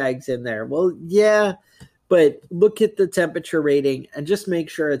 sleeping bags in there. Well, yeah, but look at the temperature rating and just make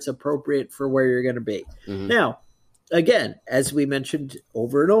sure it's appropriate for where you're going to be. Mm-hmm. Now, again, as we mentioned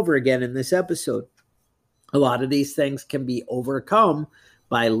over and over again in this episode, a lot of these things can be overcome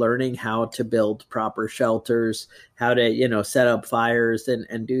by learning how to build proper shelters, how to, set up fires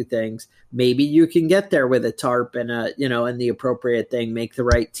and do things. Maybe you can get there with a tarp and and the appropriate thing, make the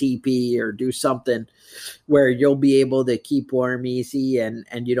right teepee or do something where you'll be able to keep warm easy and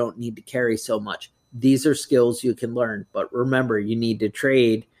you don't need to carry so much. These are skills you can learn, but remember, you need to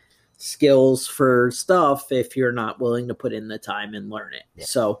trade skills for stuff if you're not willing to put in the time and learn it. Yeah.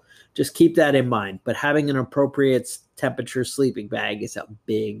 So just keep that in mind. But having an appropriate temperature sleeping bag is a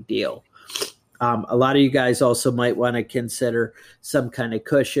big deal. A lot of you guys also might want to consider some kind of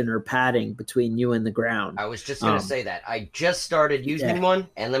cushion or padding between you and the ground. I was just going to say that. I just started using one,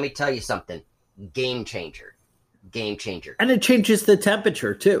 and let me tell you something. Game changer. And it changes the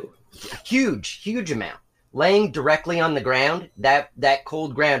temperature, too. Huge amount. Laying directly on the ground, that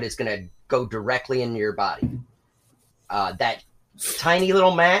cold ground is going to go directly into your body. That tiny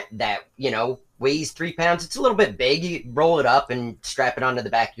little mat that, weighs 3 pounds. It's a little bit big. You roll it up and strap it onto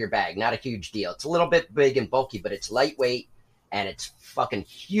the back of your bag. Not a huge deal. It's a little bit big and bulky, but it's lightweight, and it's fucking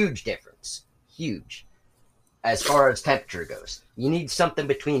huge difference. Huge. As far as temperature goes, you need something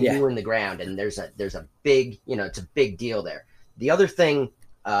between you and the ground, and there's a big, it's a big deal there. The other thing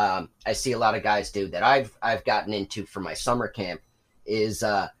I see a lot of guys do that I've gotten into for my summer camp is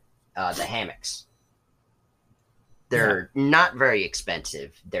the hammocks. They're not very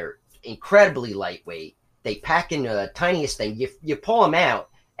expensive. They're incredibly lightweight. They pack into the tiniest thing. You pull them out,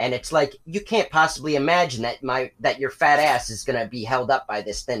 and it's like you can't possibly imagine that your fat ass is going to be held up by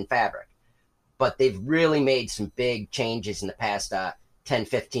this thin fabric. But they've really made some big changes in the past 10,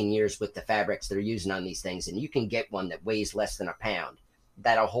 15 years with the fabrics they're using on these things, and you can get one that weighs less than a pound.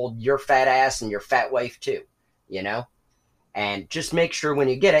 That'll hold your fat ass and your fat wife too, And just make sure when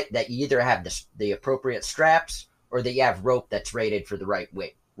you get it that you either have the appropriate straps or that you have rope that's rated for the right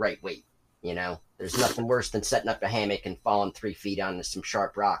weight. There's nothing worse than setting up a hammock and falling 3 feet onto some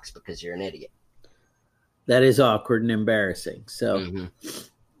sharp rocks because you're an idiot. That is awkward and embarrassing. So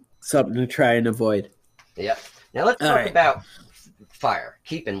something to try and avoid. Yep. Now let's talk about fire,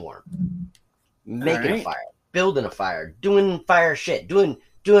 keeping warm, making a fire, building a fire, doing fire shit, doing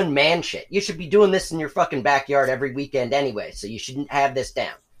man shit. You should be doing this in your fucking backyard every weekend anyway, so you shouldn't have this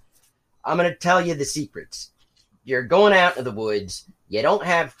down. I'm going to tell you the secrets. You're going out in the woods. You don't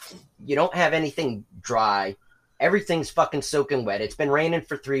have anything dry. Everything's fucking soaking wet. It's been raining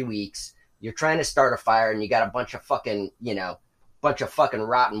for 3 weeks. You're trying to start a fire and you got a bunch of fucking,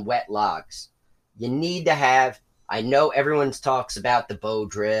 rotten wet logs. You need to have, I know everyone talks about the bow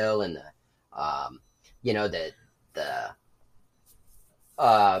drill and the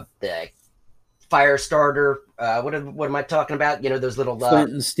fire starter. What am I talking about? Those little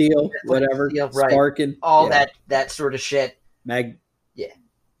flint and steel, whatever, right? Sparking, all that sort of shit. Yeah.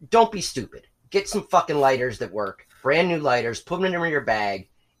 Don't be stupid. Get some fucking lighters that work. Brand new lighters. Put them in your bag.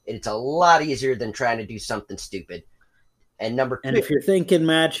 It's a lot easier than trying to do something stupid. And number 2. And if you're thinking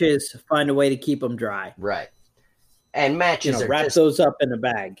matches, find a way to keep them dry. Right. And matches wrap those up in a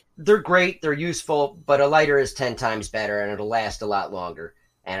bag. They're great. They're useful, but a lighter is 10 times better, and it'll last a lot longer,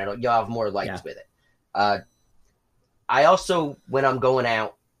 and you'll have more lights with it. I also, when I'm going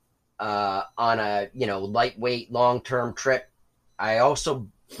out on a lightweight long-term trip, I also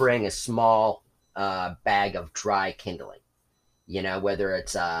bring a small bag of dry kindling. Whether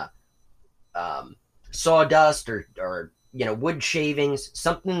it's sawdust or wood shavings,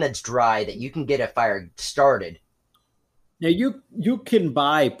 something that's dry that you can get a fire started. Now you can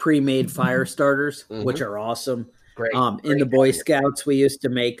buy pre-made fire starters, which are awesome. Great. In the Boy Scouts, we used to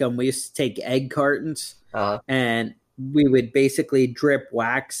make them. We used to take egg cartons and we would basically drip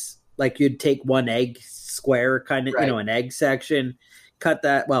wax. Like you'd take one egg square, kind of, an egg section, cut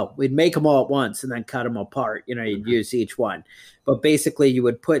that. Well, we'd make them all at once and then cut them apart. You'd use each one. But basically you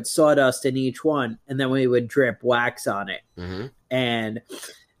would put sawdust in each one and then we would drip wax on it.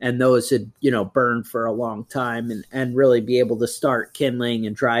 And those would, burn for a long time and really be able to start kindling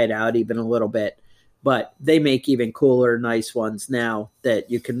and dry it out even a little bit. But they make even cooler, nice ones now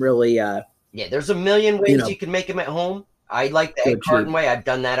that you can really... there's a million ways you can make them at home. I like the egg carton way. I've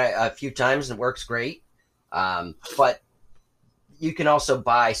done that a few times and it works great. But you can also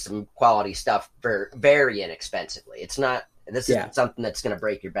buy some quality stuff for very inexpensively. This isn't something that's going to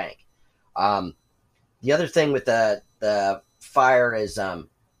break your bank. The other thing with the fire is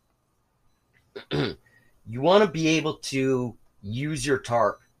you want to be able to use your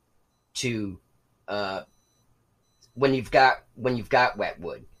tarp to when you've got wet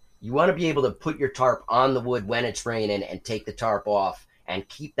wood. You want to be able to put your tarp on the wood when it's raining and take the tarp off and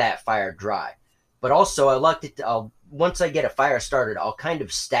keep that fire dry. But also, I like to, once I get a fire started, I'll kind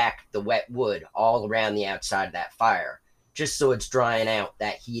of stack the wet wood all around the outside of that fire, just so it's drying out.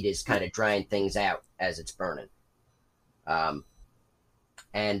 That heat is kind of drying things out as it's burning.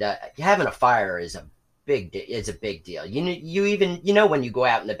 And having a fire is a big deal. You know when you go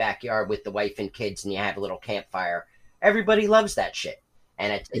out in the backyard with the wife and kids and you have a little campfire, everybody loves that shit,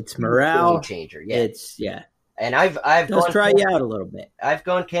 and it's morale changer. Yeah, And I've just gone try camping. you out a little bit. I've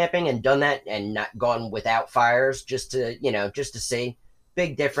gone camping and done that, and not gone without fires just to see.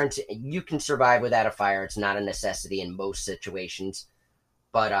 Big difference. You can survive without a fire. It's not a necessity in most situations,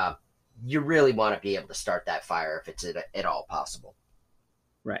 but you really want to be able to start that fire if it's at all possible.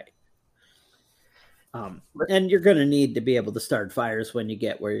 Right. And you're going to need to be able to start fires when you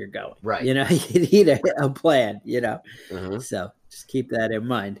get where you're going. Right. You need a plan, Mm-hmm. So just keep that in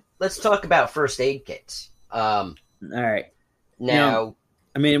mind. Let's talk about first aid kits. All right. Now,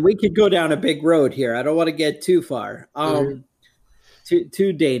 I mean, we could go down a big road here. I don't want to get too far.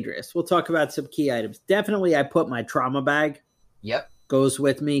 Too dangerous. We'll talk about some key items. Definitely, I put my trauma bag. Yep. Goes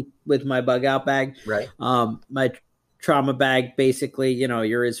with me with my bug out bag. Right. My trauma bag, basically,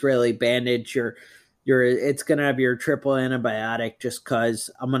 your Israeli bandage, it's going to have your triple antibiotic just because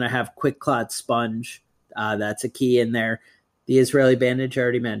I'm going to have quick clot sponge. That's a key in there. The Israeli bandage I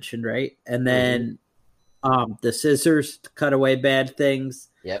already mentioned, right? And then the scissors to cut away bad things.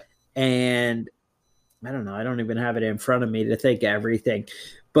 Yep. And I don't know. I don't even have it in front of me to think everything.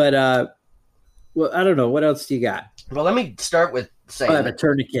 But I don't know. What else do you got? Well, let me start with saying I have a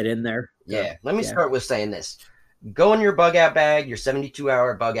tourniquet in there. Yeah. Let me start with saying this. Go in your bug out bag, your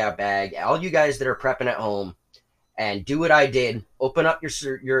 72-hour bug out bag, all you guys that are prepping at home, and do what I did. Open up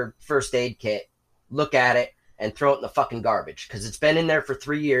your first aid kit, look at it, and throw it in the fucking garbage. Because it's been in there for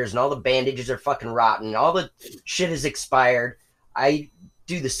 3 years, and all the bandages are fucking rotten. All the shit is expired. I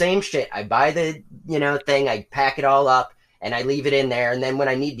do the same shit. I buy the thing, I pack it all up, and I leave it in there. And then when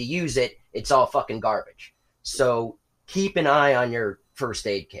I need to use it, it's all fucking garbage. So keep an eye on your first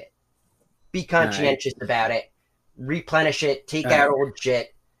aid kit. Be conscientious about it. Replenish it, take out old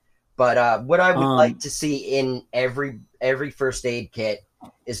shit. But what I would like to see in every first aid kit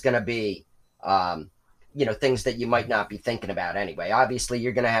is going to be, things that you might not be thinking about anyway. Obviously,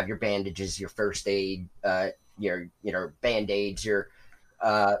 you're going to have your bandages, your first aid, your Band-Aids, your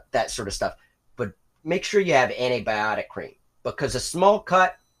that sort of stuff. But make sure you have antibiotic cream, because a small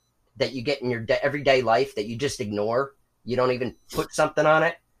cut that you get in your everyday life that you just ignore, you don't even put something on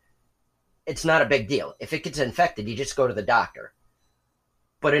it, it's not a big deal. If it gets infected, you just go to the doctor.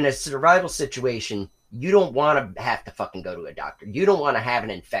 But in a survival situation, you don't want to have to fucking go to a doctor. You don't want to have an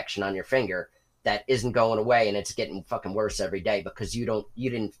infection on your finger that isn't going away and it's getting fucking worse every day because you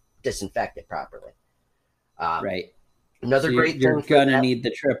didn't disinfect it properly. Right. Another great thing. You're gonna need the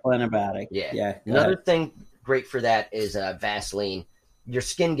triple antibiotic. Yeah. Another thing great for that is Vaseline. Your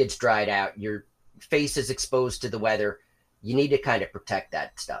skin gets dried out. Your face is exposed to the weather. You need to kind of protect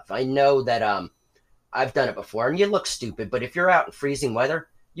that stuff. I know that I've done it before, and you look stupid, but if you're out in freezing weather,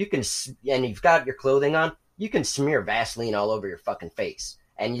 you can, and you've got your clothing on, you can smear Vaseline all over your fucking face,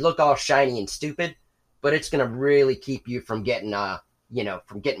 and you look all shiny and stupid, but it's going to really keep you from getting,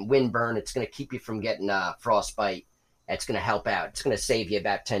 from getting windburn. It's going to keep you from getting frostbite. It's going to help out. It's going to save you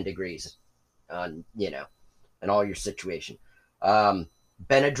about 10 degrees on, in all your situation.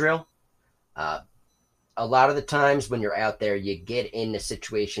 Benadryl. A lot of the times when you're out there, you get into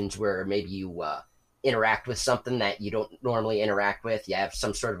situations where maybe you interact with something that you don't normally interact with. You have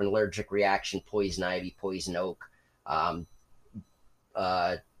some sort of an allergic reaction, poison ivy, poison oak,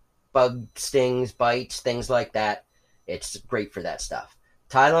 bug stings, bites, things like that. It's great for that stuff.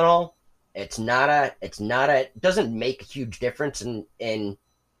 Tylenol, it doesn't make a huge difference in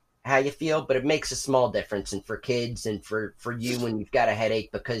how you feel, but it makes a small difference. And for kids and for you when you've got a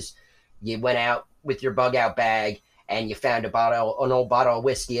headache because you went out with your bug out bag and you found an old bottle of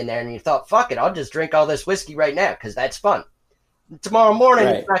whiskey in there and you thought, fuck it, I'll just drink all this whiskey right now because that's fun. Tomorrow morning,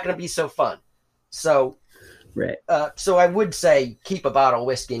 It's not going to be so fun. So, so I would say keep a bottle of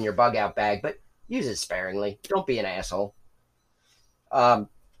whiskey in your bug out bag, but use it sparingly. Don't be an asshole.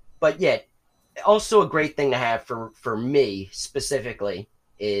 But yet, also a great thing to have for me specifically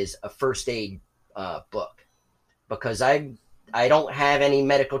is a first aid book, because I don't have any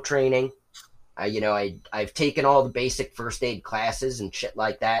medical training. I've taken all the basic first aid classes and shit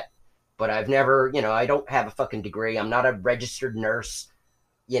like that, but I've never, I don't have a fucking degree. I'm not a registered nurse.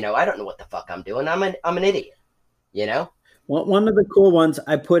 I don't know what the fuck I'm doing. I'm an idiot. One of the cool ones,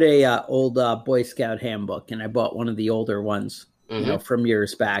 I put a old Boy Scout handbook, and I bought one of the older ones from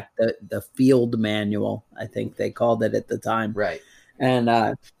years back, the field manual, I think they called it at the time. Right. And,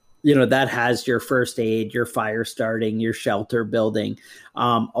 that has your first aid, your fire starting, your shelter building.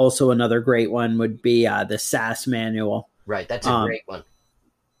 Also, another great one would be the SAS manual. Right. That's a great one.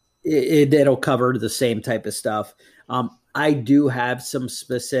 It'll cover the same type of stuff. I do have some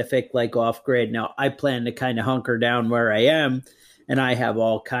specific, like off grid. Now, I plan to kind of hunker down where I am, and I have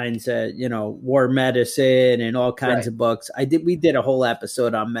all kinds of, war medicine and all kinds of books. We did a whole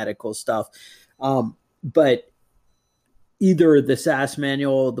episode on medical stuff. But either the SAS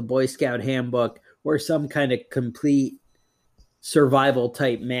manual, the Boy Scout handbook, or some kind of complete survival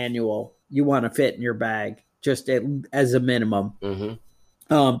type manual you want to fit in your bag, just as a minimum.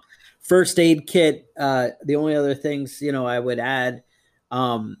 Mm-hmm. First aid kit. The only other things, I would add,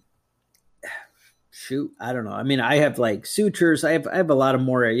 I don't know. I mean, I have like sutures. I have a lot of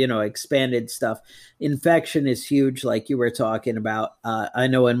more, expanded stuff. Infection is huge, like you were talking about. I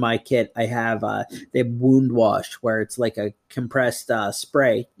know in my kit I have they have wound wash, where it's like a compressed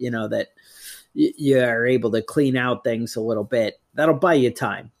spray, that you are able to clean out things a little bit. That'll buy you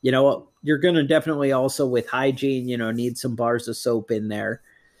time. You're going to definitely also with hygiene, need some bars of soap in there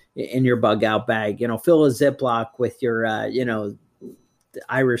in your bug out bag. Fill a Ziploc with your,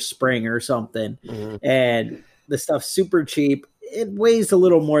 Irish Spring or something. Mm-hmm. And the stuff's super cheap. It weighs a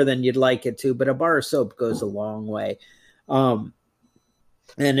little more than you'd like it to, but a bar of soap goes a long way. And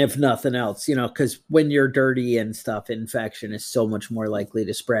if nothing else, because when you're dirty and stuff, infection is so much more likely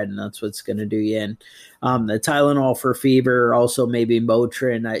to spread, and that's what's going to do you in. The Tylenol for fever, also maybe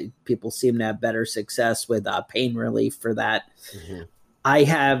Motrin. People seem to have better success with pain relief for that. Mm-hmm. I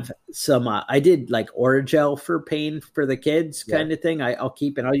have some, I did like Oragel for pain for the kids kind of thing. I'll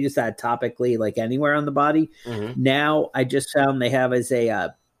keep and I'll use that topically, like anywhere on the body. Mm-hmm. Now I just found they have as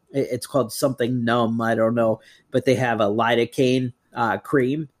it's called something numb. I don't know, but they have a lidocaine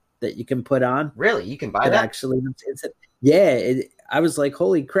cream that you can put on. Really? You can buy that? Actually, I was like,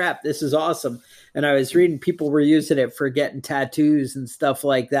 holy crap, this is awesome. And I was reading people were using it for getting tattoos and stuff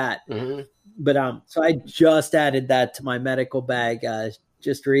like that. Mm-hmm. But so I just added that to my medical bag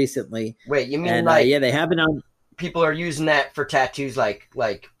just recently. Wait, you mean they have it on. People are using that for tattoos, like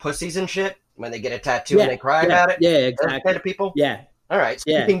pussies and shit when they get a tattoo and they cry about it. Yeah, exactly. That kind of people. Yeah. All right. So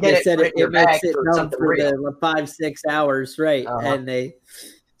you can get it in your bag for something real. The 5-6 hours, right? Uh-huh. And they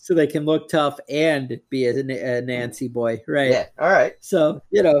can look tough and be a Nancy boy, right? Yeah. All right. So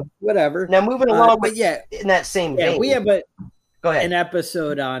whatever. Now moving along, but in that same vein, we have go ahead. An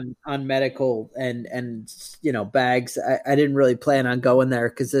episode on medical and bags. I didn't really plan on going there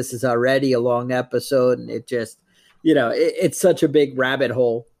because this is already a long episode, and it just it's such a big rabbit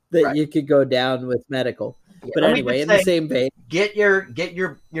hole that you could go down with medical. Yeah, but anyway, in the same vein, get your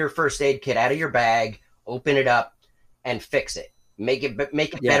first aid kit out of your bag, open it up, and fix it. Make it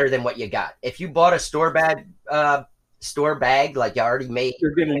better than what you got. If you bought a store bag like you already made,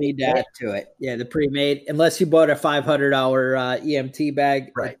 you're going to need to add to it. Yeah, the pre-made, unless you bought a $500 EMT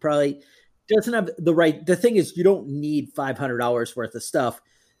bag, right? It probably doesn't have the right. The thing is, you don't need $500 worth of stuff,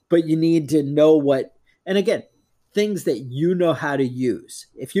 but you need to know what. And again, things that you know how to use.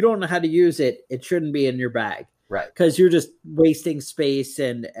 If you don't know how to use it, it shouldn't be in your bag, right? Because you're just wasting space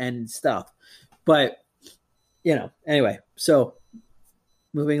and stuff. But anyway, so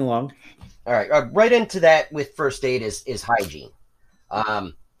moving along. All right, right into that with first aid is hygiene.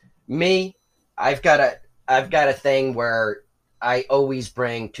 Me, I've got a thing where I always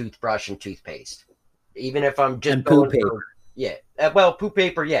bring toothbrush and toothpaste, even if I'm just going poop paper. Poop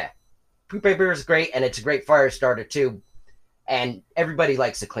paper, poop paper is great, and it's a great fire starter too. And everybody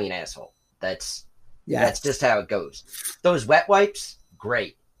likes a clean asshole. That's just how it goes. Those wet wipes,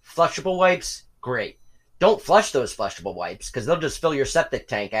 great. Flushable wipes, great. Don't flush those flushable wipes because they'll just fill your septic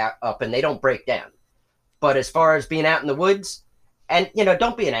tank up and they don't break down. But as far as being out in the woods, and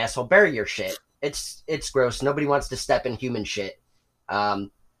don't be an asshole, bury your shit. It's gross. Nobody wants to step in human shit.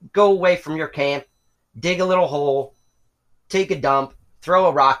 Go away from your camp, dig a little hole, take a dump, throw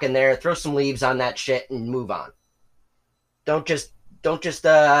a rock in there, throw some leaves on that shit, and move on. Don't just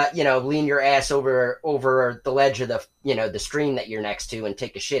lean your ass over the ledge of the stream that you're next to and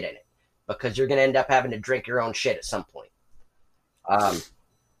take a shit in it. Because you're going to end up having to drink your own shit at some point.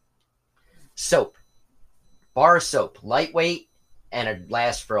 Soap. Bar of soap. Lightweight, and it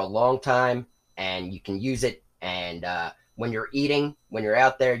lasts for a long time, and you can use it. And when you're eating, when you're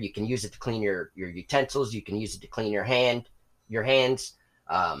out there, you can use it to clean your utensils. You can use it to clean your hands.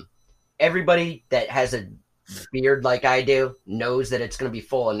 Everybody that has a beard like I do knows that it's going to be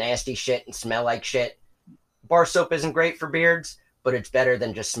full of nasty shit and smell like shit. Bar soap isn't great for beards, but it's better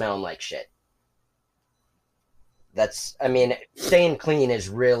than just smelling like shit. I mean, staying clean is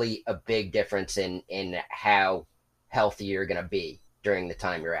really a big difference in how healthy you're going to be during the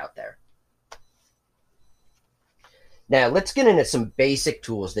time you're out there. Now, let's get into some basic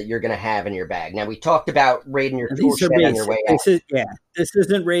tools that you're going to have in your bag. Now, we talked about raiding your tool shed on your way out. This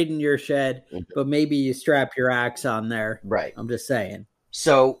isn't raiding your shed, but maybe you strap your axe on there. Right. I'm just saying.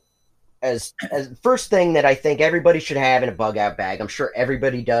 So, as first thing that I think everybody should have in a bug out bag, I'm sure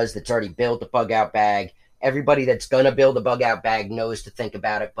everybody does that's already built a bug out bag. Everybody that's going to build a bug out bag knows to think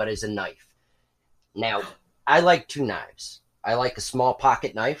about it, but is a knife. Now, I like 2 knives. I like a small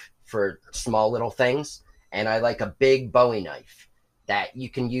pocket knife for small little things. And I like a big Bowie knife that you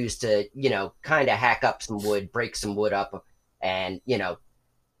can use to, kind of hack up some wood, break some wood up. And,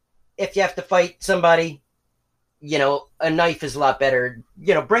 if you have to fight somebody, a knife is a lot better.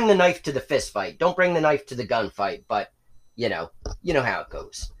 Bring the knife to the fist fight. Don't bring the knife to the gunfight. But, you know how it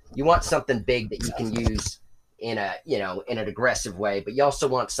goes. You want something big that you can use in an aggressive way. But you also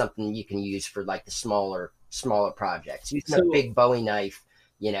want something you can use for like the smaller projects. Using a big Bowie knife,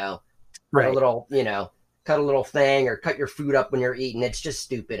 right. Cut a little thing or cut your food up when you're eating. It's just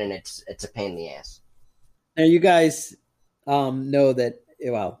stupid and it's a pain in the ass. Now you guys know that,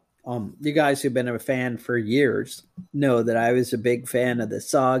 you guys who've been a fan for years know that I was a big fan of the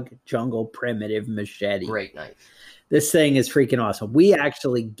SOG Jungle Primitive Machete. Great knife. This thing is freaking awesome. We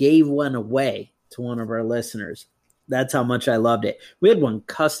actually gave one away to one of our listeners. That's how much I loved it. We had one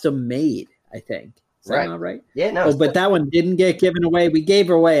custom made, I think. Is that not right? Yeah, no. But that one didn't get given away. We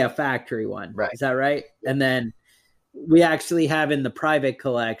gave away a factory one. Right. Is that right? And then we actually have in the private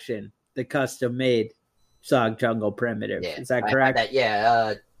collection the custom made SOG Jungle Primitive. Yeah, is that correct?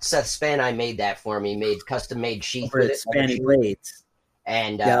 Seth Span made that for me. Made custom made sheath with Spanny blades.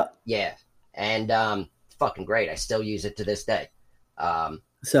 And fucking great. I still use it to this day.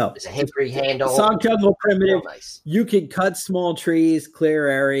 So it's a hickory handle. SOG Jungle Primitive. Nice. You can cut small trees, clear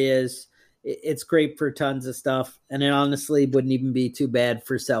areas. It's great for tons of stuff, and it honestly wouldn't even be too bad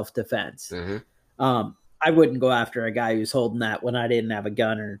for self-defense. Mm-hmm. I wouldn't go after a guy who's holding that when I didn't have a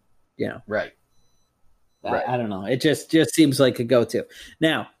gun or, Right. I don't know. It just seems like a go-to.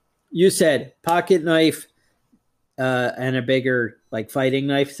 Now, you said pocket knife and a bigger, like, fighting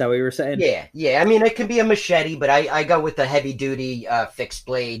knife. Is that what you were saying? Yeah. I mean, it can be a machete, but I go with the heavy-duty fixed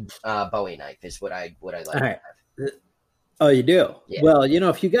blade Bowie knife is what I like to have. Oh, you do? Yeah. Well,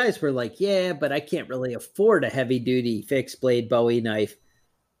 if you guys were like, yeah, but I can't really afford a heavy-duty fixed blade Bowie knife,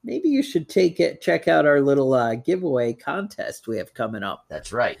 maybe you should check out our little giveaway contest we have coming up.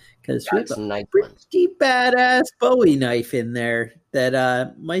 That's right. Because we have a pretty badass Bowie knife in there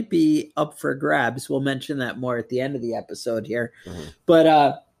that might be up for grabs. We'll mention that more at the end of the episode here. Mm-hmm.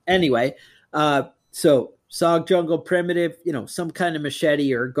 But anyway, so SOG Jungle Primitive, some kind of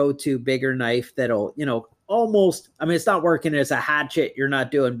machete or go-to bigger knife that'll, almost, it's not working as a hatchet. You're not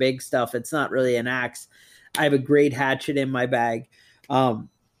doing big stuff. It's not really an axe. I have a great hatchet in my bag.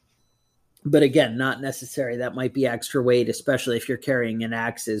 But again, not necessary. That might be extra weight, especially if you're carrying an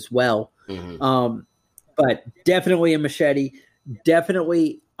axe as well. Mm-hmm. But definitely a machete.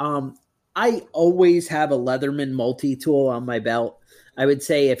 Definitely. I always have a Leatherman multi-tool on my belt. I would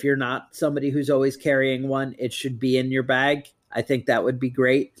say if you're not somebody who's always carrying one, it should be in your bag. I think that would be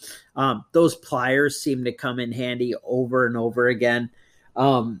great. Those pliers seem to come in handy over and over again.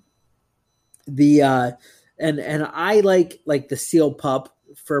 And I like the Seal Pup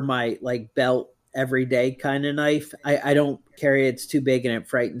for my belt everyday kind of knife. I don't carry it. It's too big and it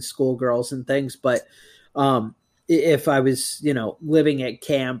frightens schoolgirls and things. But if I was, living at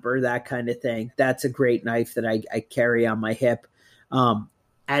camp or that kind of thing, that's a great knife that I carry on my hip.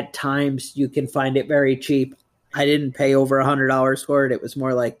 At times you can find it very cheap. I didn't pay over $100 for it. It was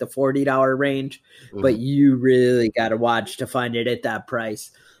more like the $40 range, but you really got to watch to find it at that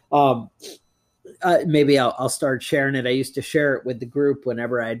price. Maybe I'll start sharing it. I used to share it with the group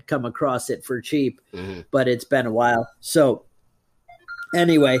whenever I'd come across it for cheap, but it's been a while. So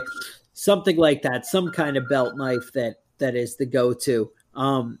anyway, something like that, some kind of belt knife that is the go-to.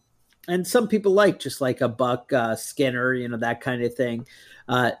 And some people just like a buck skinner, that kind of thing.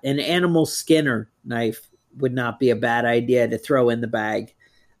 An animal skinner knife would not be a bad idea to throw in the bag.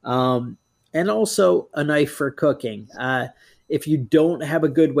 And also a knife for cooking. If you don't have a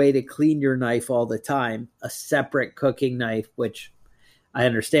good way to clean your knife all the time, a separate cooking knife, which I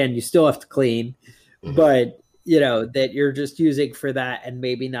understand you still have to clean, but that you're just using for that and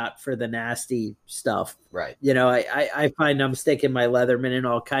maybe not for the nasty stuff. Right. I find I'm sticking my Leatherman in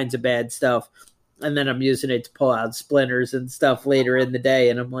all kinds of bad stuff. And then I'm using it to pull out splinters and stuff later in the day.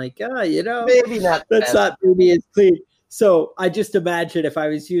 And I'm like, maybe not. That's not maybe as clean. So I just imagine if I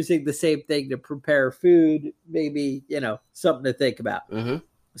was using the same thing to prepare food, maybe, something to think about. Mm-hmm.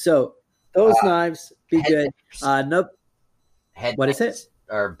 So those knives be good. Headlamps. What is it?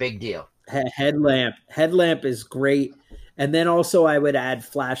 Are a big deal. Headlamp. Headlamp is great. And then also I would add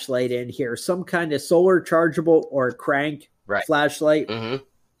flashlight in here, some kind of solar chargeable or crank flashlight.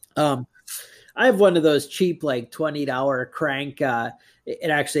 Mm-hmm. I have one of those cheap, like $20 crank. It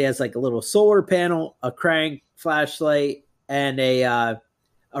actually has like a little solar panel, a crank, flashlight, and a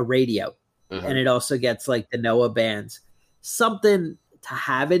radio. Mm-hmm. And it also gets like the NOAA bands. Something to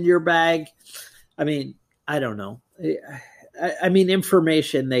have in your bag. I mean, I don't know. I mean,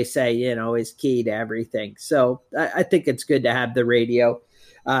 information, they say, is key to everything. So I think it's good to have the radio.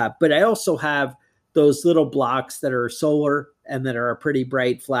 But I also have those little blocks that are solar and that are a pretty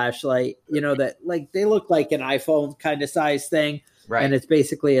bright flashlight, that like they look like an iPhone kind of size thing. Right. And it's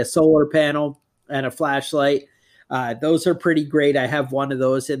basically a solar panel and a flashlight. Those are pretty great. I have one of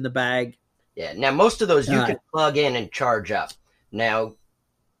those in the bag. Yeah. Now, most of those you can plug in and charge up. Now,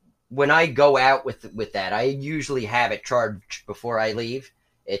 when I go out with that, I usually have it charged before I leave.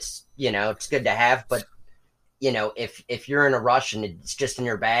 It's, it's good to have, but if you're in a rush and it's just in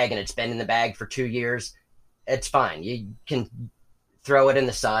your bag and it's been in the bag for 2 years, it's fine. You can throw it in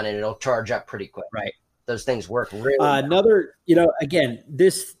the sun and it'll charge up pretty quick. Right. Those things work really well. Another, again,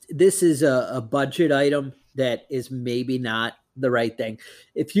 this is a budget item that is maybe not the right thing.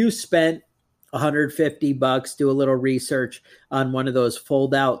 If you spent $150, do a little research on one of those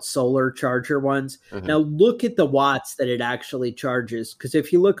fold out solar charger ones. Mm-hmm. Now look at the watts that it actually charges. Because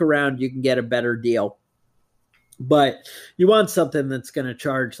if you look around, you can get a better deal. But you want something that's going to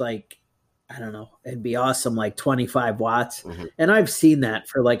charge like, I don't know, it'd be awesome, like 25 watts. Mm-hmm. And I've seen that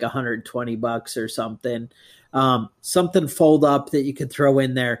for like $120 or something. Something fold up that you could throw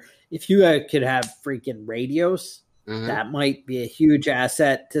in there. If you could have freaking radios, mm-hmm. that might be a huge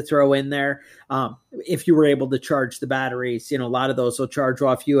asset to throw in there. If you were able to charge the batteries, a lot of those will charge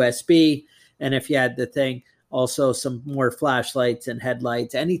off USB. And if you had the thing, also some more flashlights and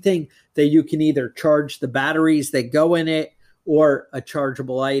headlights, anything that you can either charge the batteries that go in it or a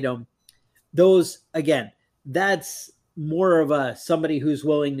chargeable item. Those, again, that's more of somebody who's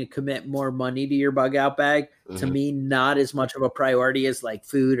willing to commit more money to your bug out bag. Mm-hmm. To me, not as much of a priority as like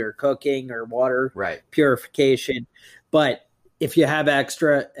food or cooking or water purification. But if you have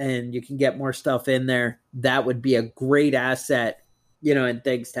extra and you can get more stuff in there, that would be a great asset, and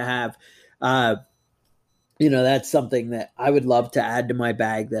things to have. That's something that I would love to add to my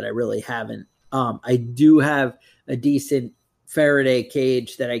bag that I really haven't. I do have a decent Faraday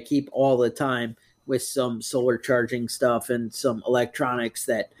cage that I keep all the time with some solar charging stuff and some electronics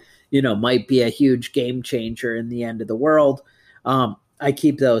that, might be a huge game changer in the end of the world. I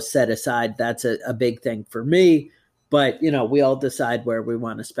keep those set aside. That's a big thing for me. But, we all decide where we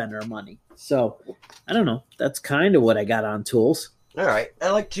want to spend our money. So, I don't know. That's kind of what I got on tools. All right.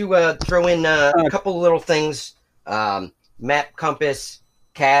 I like to throw in a couple little things. Map, compass,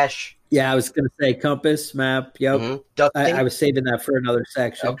 cash. Yeah, I was going to say compass, map. Yep. Mm-hmm. I was saving that for another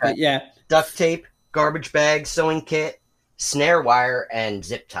section. Okay. But yeah. Duct tape, garbage bag, sewing kit, snare wire, and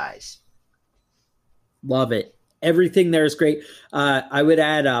zip ties. Love it. Everything there is great. I would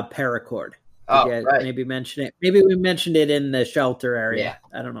add paracord. Right. Maybe mention it. Maybe we mentioned it in the shelter area.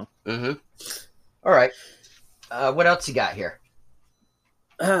 Yeah. I don't know. Mm-hmm. All right. What else you got here?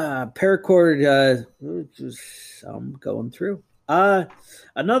 Paracord. I'm going through.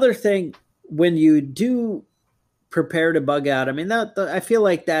 Another thing, when you do prepare to bug out, I mean, I feel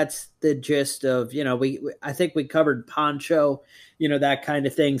like that's the gist of, I think we covered poncho, that kind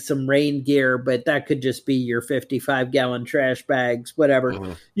of thing, some rain gear, but that could just be your 55-gallon trash bags, whatever.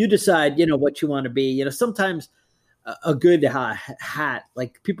 Mm-hmm. You decide, what you want to be. Sometimes a good hat,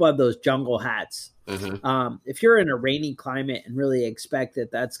 like people have those jungle hats. Mm-hmm. If you're in a rainy climate and really expect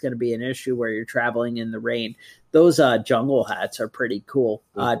that that's going to be an issue where you're traveling in the rain, those jungle hats are pretty cool.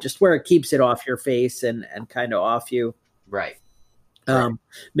 Mm-hmm. Just where it keeps it off your face and kind of off you. Right.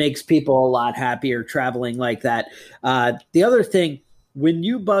 Makes people a lot happier traveling like that. The other thing, when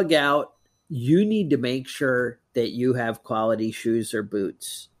you bug out, you need to make sure that you have quality shoes or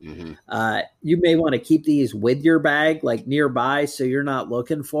boots. Mm-hmm. You may want to keep these with your bag, like nearby, so you're not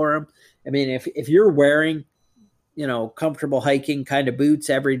looking for them. I mean, if you're wearing, comfortable hiking kind of boots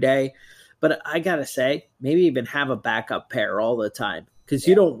every day, but I got to say, maybe even have a backup pair all the time, because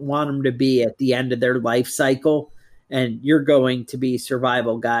you don't want them to be at the end of their life cycle and you're going to be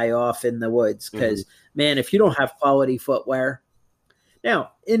survival guy off in the woods. Because, man, if you don't have quality footwear,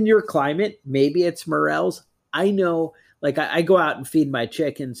 now in your climate, maybe it's Merrell's. I know, like I go out and feed my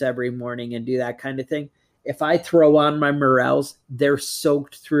chickens every morning and do that kind of thing. if I throw on my morels, they're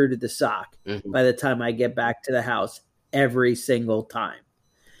soaked through to the sock Mhm. by the time I get back to the house every single time.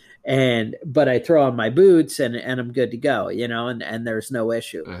 But I throw on my boots and I'm good to go, and there's no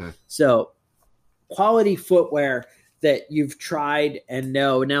issue. Mhm. So quality footwear that you've tried and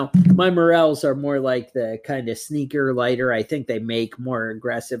know. Now, my morels are more like the kind of sneaker lighter. I think they make more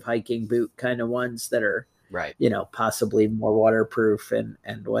aggressive hiking boot kind of ones that are, Right. possibly more waterproof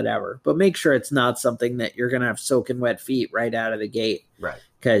and whatever. But make sure it's not something that you're going to have soaking wet feet right out of the gate. Right.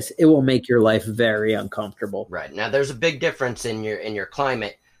 Because it will make your life very uncomfortable. Right. Now, there's a big difference in your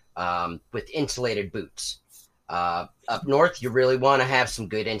climate with insulated boots. Up north, you really want to have some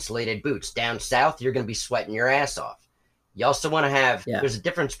good insulated boots. Down south, you're going to be sweating your ass off. You also want to have, there's a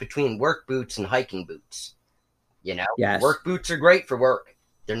difference between work boots and hiking boots. Yes. Work boots are great for work.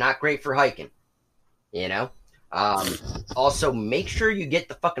 They're not great for hiking. Also, make sure you get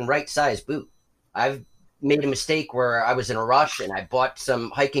the fucking right size boot. I've made a mistake where I was in a rush and I bought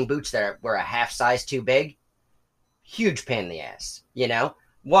some hiking boots that were a half size too big. Huge pain in the ass.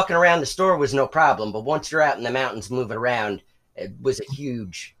 Walking around the store was no problem, but once you're out in the mountains moving around, it was a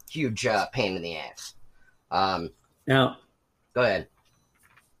huge pain in the ass. Now, go ahead.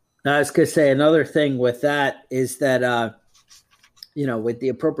 I was going to say another thing with that is that, with the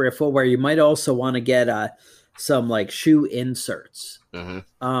appropriate footwear, you might also want to get some like shoe inserts.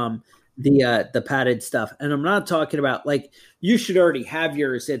 Mm-hmm. The padded stuff. And I'm not talking about like you should already have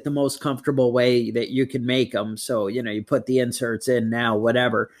yours at the most comfortable way that you can make them. So, you put the inserts in now,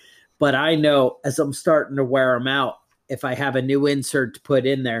 whatever. But I know as I'm starting to wear them out, if I have a new insert to put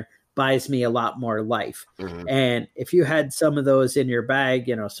in there, buys me a lot more life. Mm-hmm. And if you had some of those in your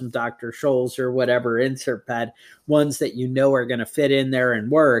bag, some Dr. Scholl's or whatever insert pad, ones that are going to fit in there and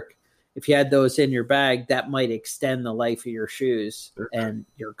work, if you had those in your bag, that might extend the life of your shoes and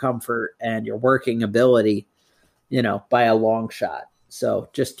your comfort and your working ability, by a long shot. So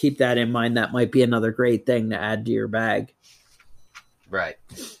just keep that in mind. That might be another great thing to add to your bag. Right.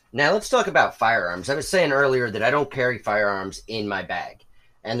 Now let's talk about firearms. I was saying earlier that I don't carry firearms in my bag.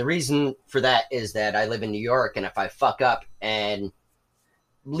 And the reason for that is that I live in New York, and if I fuck up and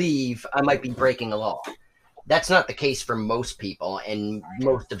leave, I might be breaking the law. That's not the case for most people and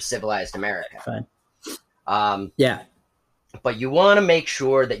most of civilized America. Fine. But you want to make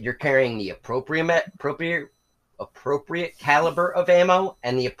sure that you're carrying the appropriate caliber of ammo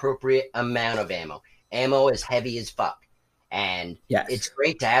and the appropriate amount of ammo. Ammo is heavy as fuck. And it's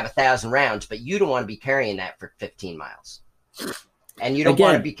great to have 1,000 rounds, but you don't want to be carrying that for 15 miles. And you don't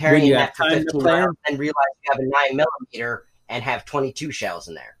want to be carrying that for 15 miles and realize you have a 9mm and have 22 shells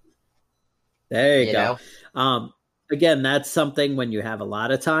in there. There you go. Again, that's something when you have a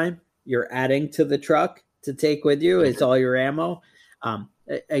lot of time, you're adding to the truck to take with you. It's all your ammo.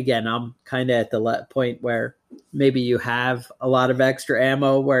 Again, I'm kind of at the point where maybe you have a lot of extra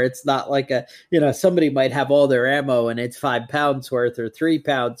ammo where it's not like somebody might have all their ammo and it's 5 pounds worth or 3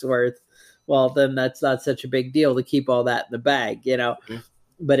 pounds worth. Well, then that's not such a big deal to keep all that in the bag, Mm-hmm.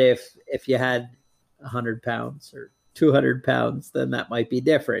 But if you had 100 pounds or 200 pounds, then that might be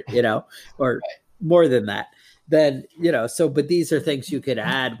different, or more than that. Then, but these are things you could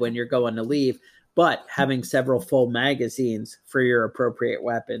add when you're going to leave. But having several full magazines for your appropriate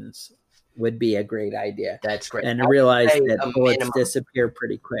weapons would be a great idea. That's great. And realize that bullets disappear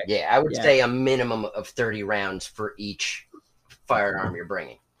pretty quick. Yeah, I would say a minimum of 30 rounds for each firearm you're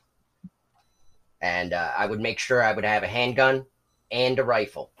bringing. And I would make sure I would have a handgun and a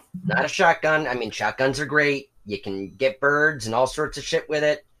rifle. Not a shotgun. I mean, shotguns are great. You can get birds and all sorts of shit with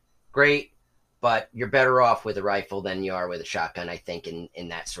it. Great. But you're better off with a rifle than you are with a shotgun, I think, in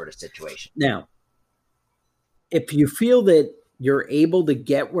that sort of situation. Now, if you feel that you're able to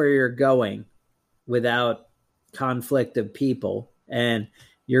get where you're going without conflict of people and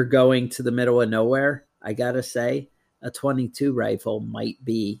you're going to the middle of nowhere, I got to say, a 22 rifle might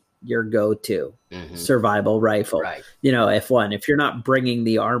be your go-to survival rifle. Right. If you're not bringing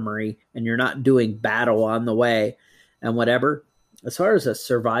the armory and you're not doing battle on the way and whatever, as far as a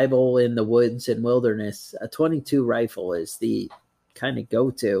survival in the woods and wilderness, a 22 rifle is the kind of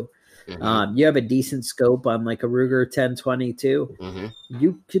go-to. Mm-hmm. You have a decent scope on like a Ruger 1022. Mm-hmm.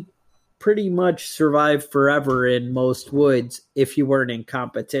 You could pretty much survive forever in most woods if you weren't in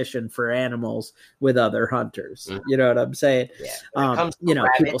competition for animals with other hunters. Mm-hmm. You know what I'm saying? Yeah.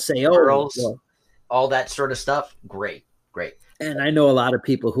 People say, girls, all that sort of stuff. Great. And I know a lot of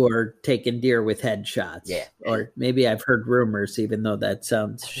people who are taking deer with headshots. Yeah. Or maybe I've heard rumors, even though that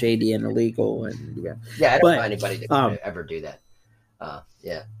sounds shady and illegal. And I don't know anybody that could ever do that.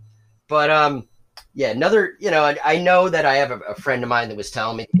 But another, I know that I have a friend of mine that was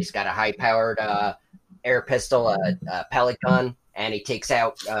telling me he's got a high-powered air pistol, a pellet gun, and he takes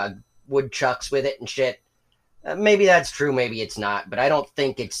out woodchucks with it and shit. Maybe that's true, maybe it's not, but I don't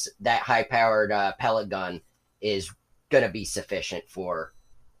think it's that high-powered pellet gun is going to be sufficient for,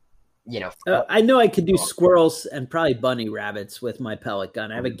 I know I could do squirrels and probably bunny rabbits with my pellet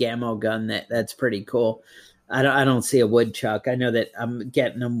gun. I have a Gammo gun that's pretty cool. I don't see a woodchuck. I know that I'm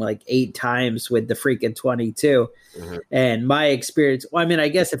getting them like 8 times with the freaking 22. Mm-hmm. And my experience, I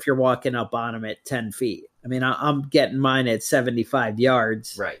guess if you're walking up on them at 10 feet, I'm getting mine at 75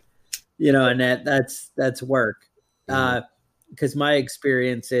 yards. Right. And that's work. Mm-hmm. Because my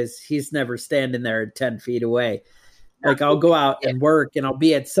experience is he's never standing there at 10 feet away. Like I'll go out and work and I'll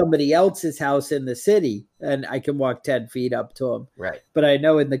be at somebody else's house in the city and I can walk 10 feet up to them. Right. But I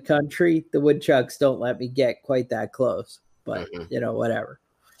know in the country, the woodchucks don't let me get quite that close, but whatever.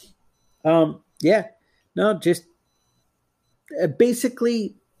 Just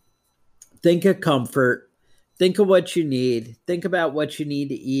basically think of comfort, think of what you need, think about what you need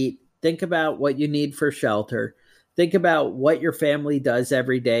to eat, think about what you need for shelter. Think about what your family does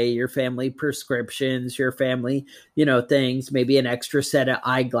every day, your family prescriptions, your family, things, maybe an extra set of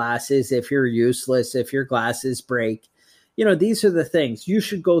eyeglasses if you're useless, if your glasses break. These are the things you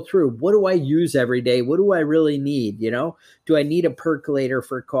should go through. What do I use every day? What do I really need? Do I need a percolator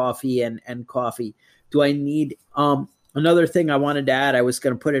for coffee and coffee? Do I need another thing I wanted to add? I was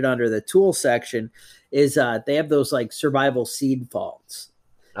going to put it under the tool section is they have those like survival seed vaults.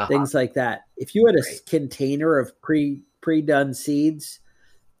 Things like that. If you had a container of pre-done seeds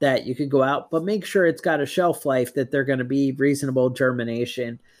that you could go out, but make sure it's got a shelf life that they're going to be reasonable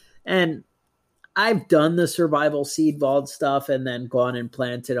germination. And I've done the survival seed vault stuff and then gone and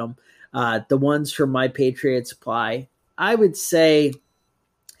planted them. The ones from My Patriot Supply, I would say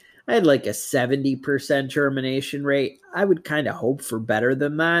I had like a 70% germination rate. I would kind of hope for better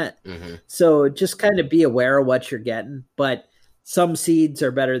than that. Mm-hmm. So just kind of be aware of what you're getting. But some seeds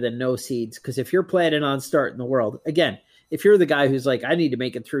are better than no seeds because if you're planning on starting the world, again, if you're the guy who's like, I need to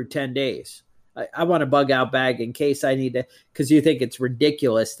make it through 10 days, I want a bug out bag in case I need to, because you think it's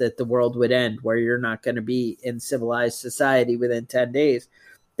ridiculous that the world would end where you're not going to be in civilized society within 10 days,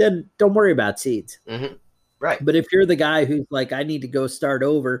 then don't worry about seeds. Mm-hmm. Right. But if you're the guy who's like, I need to go start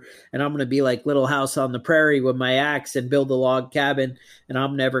over and I'm going to be like Little House on the Prairie with my axe and build a log cabin and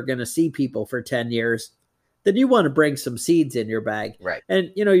I'm never going to see people for 10 years, then you want to bring some seeds in your bag. Right.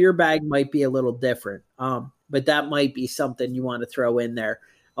 And, your bag might be a little different, but that might be something you want to throw in there.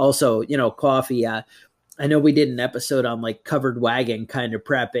 Also, coffee. I know we did an episode on like covered wagon kind of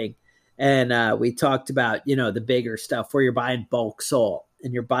prepping. And we talked about, the bigger stuff where you're buying bulk salt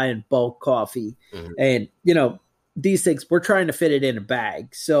and you're buying bulk coffee. Mm-hmm. And, these things, we're trying to fit it in a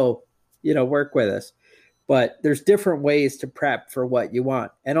bag. So, work with us. But there's different ways to prep for what you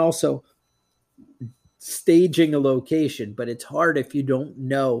want. And also, staging a location, but it's hard if you don't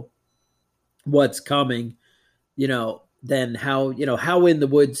know what's coming, then how in the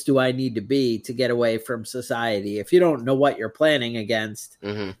woods do I need to be to get away from society? If you don't know what you're planning against,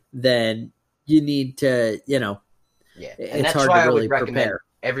 mm-hmm. then you need to, and it's that's hard why to really I would recommend prepare.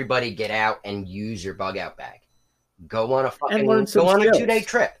 Everybody get out and use your bug out bag. Go on a skills. a 2-day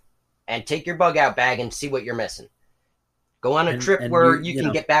trip and take your bug out bag and see what you're missing. Go on a trip where you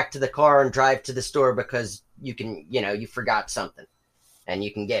can get back to the car and drive to the store because you can, you forgot something and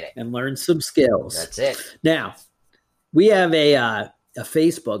you can get it. And learn some skills. That's it. Now, we have a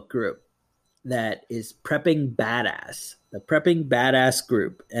Facebook group that is Prepping Badass, the Prepping Badass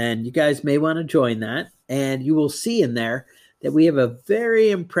group. And you guys may want to join that. And you will see in there that we have a very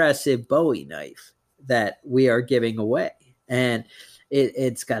impressive Bowie knife that we are giving away. And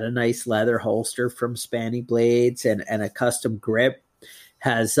it's got a nice leather holster from Spanny Blades and a custom grip.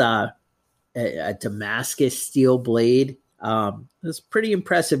 Has a Damascus steel blade. It's a pretty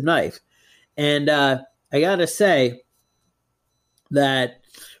impressive knife. And I got to say that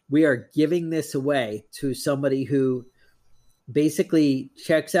we are giving this away to somebody who basically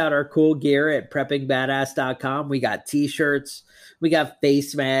checks out our cool gear at preppingbadass.com. We got t-shirts. We got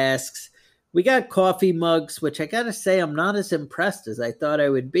face masks. We got coffee mugs, which I got to say, I'm not as impressed as I thought I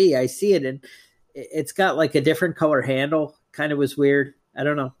would be. I see it, and it's got like a different color handle. Kind of was weird. I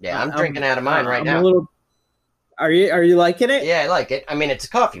don't know. Yeah, I'm drinking out of mine right now. Are you liking it? Yeah, I like it. I mean, it's a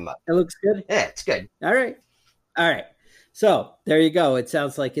coffee mug. It looks good? Yeah, it's good. All right. So there you go. It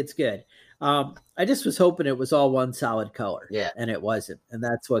sounds like it's good. I just was hoping it was all one solid color. Yeah. And it wasn't. And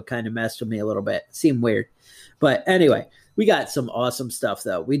that's what kind of messed with me a little bit. It seemed weird. But anyway, we got some awesome stuff,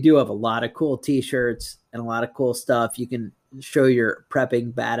 though. We do have a lot of cool t-shirts and a lot of cool stuff. You can show your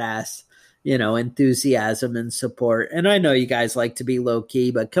Prepping Badass enthusiasm and support. And I know you guys like to be low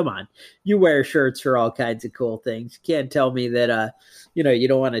key, but come on, you wear shirts for all kinds of cool things. You can't tell me that, you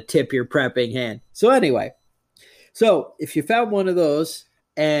don't want to tip your prepping hand. So anyway, if you found one of those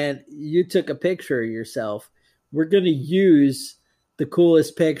and you took a picture of yourself, we're going to use the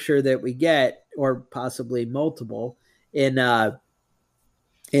coolest picture that we get, or possibly multiple, in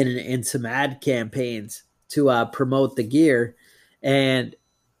some ad campaigns to promote the gear. And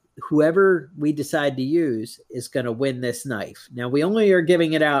whoever we decide to use is going to win this knife. Now, we only are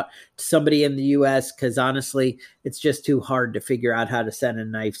giving it out to somebody in the U.S. because honestly, it's just too hard to figure out how to send a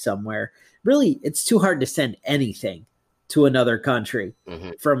knife somewhere. Really, it's too hard to send anything to another country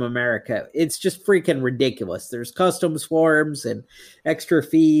from America. It's just freaking ridiculous. There's customs forms and extra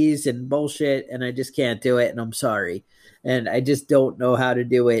fees and bullshit, and I just can't do it, and I'm sorry. And I just don't know how to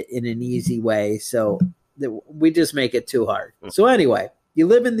do it in an easy way, so we just make it too hard. So anyway, you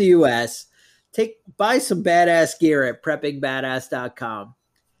live in the U.S., buy some badass gear at preppingbadass.com.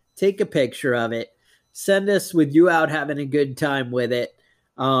 Take a picture of it. Send us with you out having a good time with it.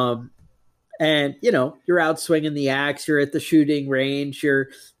 And, you're out swinging the axe. You're at the shooting range. You're,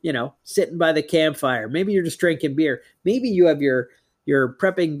 sitting by the campfire. Maybe you're just drinking beer. Maybe you have your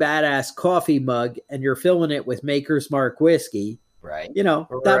Prepping Badass coffee mug and you're filling it with Maker's Mark whiskey. Right.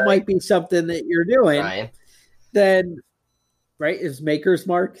 That might be something that you're doing. Ryan. Then, right, is Maker's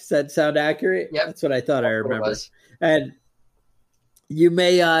Mark? Does that sound accurate? Yep. That's what I thought I remember. And you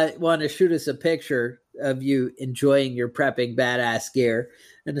may want to shoot us a picture of you enjoying your Prepping Badass gear.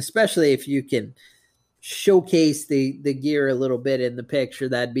 And especially if you can showcase the gear a little bit in the picture,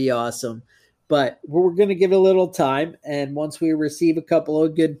 that'd be awesome. But we're going to give it a little time. And once we receive a couple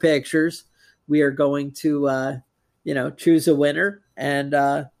of good pictures, we are going to, choose a winner and,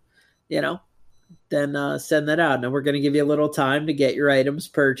 then send that out. Now, we're going to give you a little time to get your items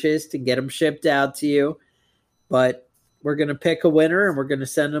purchased and get them shipped out to you. But we're going to pick a winner and we're going to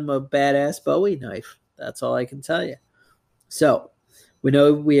send them a badass Bowie knife. That's all I can tell you. So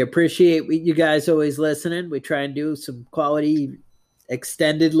we appreciate you guys always listening. We try and do some quality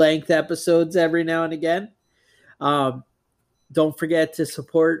extended length episodes every now and again. Don't forget to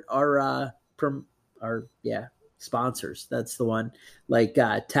support our sponsors. That's the one, like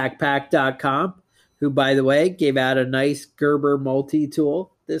TacPack.com, who, by the way, gave out a nice Gerber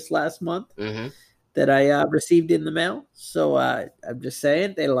multi-tool this last month that I received in the mail. So I'm just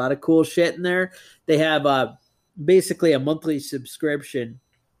saying, they had a lot of cool shit in there. They have basically a monthly subscription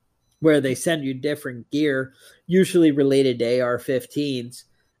where they send you different gear, usually related to AR-15s.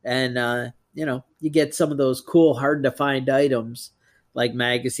 And, you get some of those cool, hard-to-find items like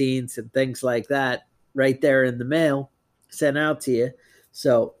magazines and things like that right there in the mail sent out to you.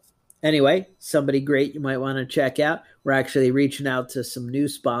 So anyway, somebody great you might want to check out. We're actually reaching out to some new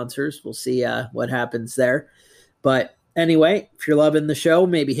sponsors. We'll see what happens there. But anyway, if you're loving the show,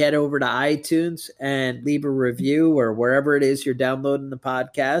 maybe head over to iTunes and leave a review or wherever it is you're downloading the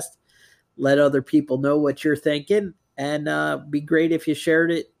podcast. Let other people know what you're thinking. And be great if you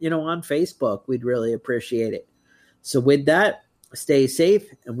shared it, on Facebook. We'd really appreciate it. So with that, stay safe,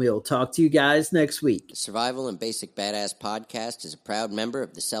 and we'll talk to you guys next week. The Survival and Basic Badass podcast is a proud member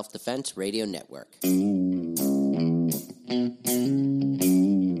of the Self-Defense Radio Network.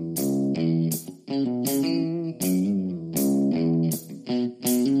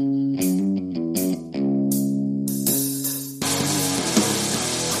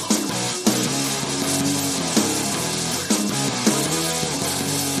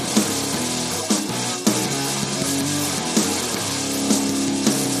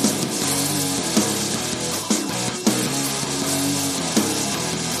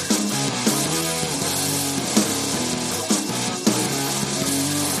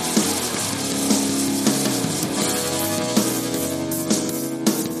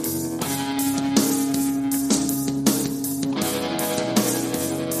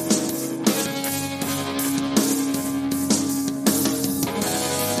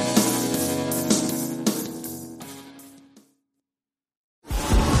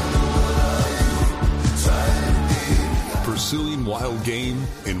 Pursuing wild game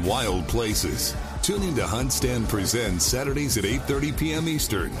in wild places. Tune in to Hunt Stand Presents Saturdays at 8:30 p.m.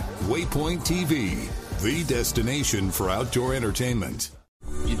 Eastern. Waypoint TV, the destination for outdoor entertainment.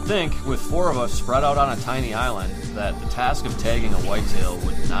 You'd think, with four of us spread out on a tiny island, that the task of tagging a whitetail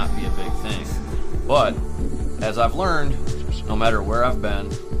would not be a big thing. But, as I've learned, no matter where I've been,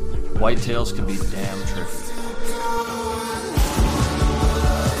 whitetails can be damn tricky.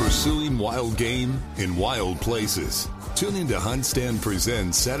 Pursuing wild game in wild places. Tune in to Hunt Stand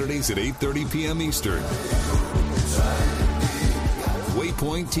Presents Saturdays at 8:30 p.m. Eastern.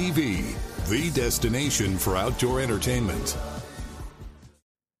 Waypoint TV, the destination for outdoor entertainment.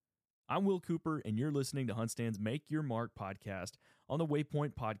 I'm Will Cooper, and you're listening to HuntStand's Make Your Mark podcast on the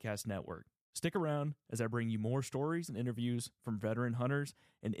Waypoint Podcast Network. Stick around as I bring you more stories and interviews from veteran hunters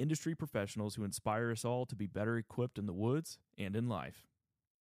and industry professionals who inspire us all to be better equipped in the woods and in life.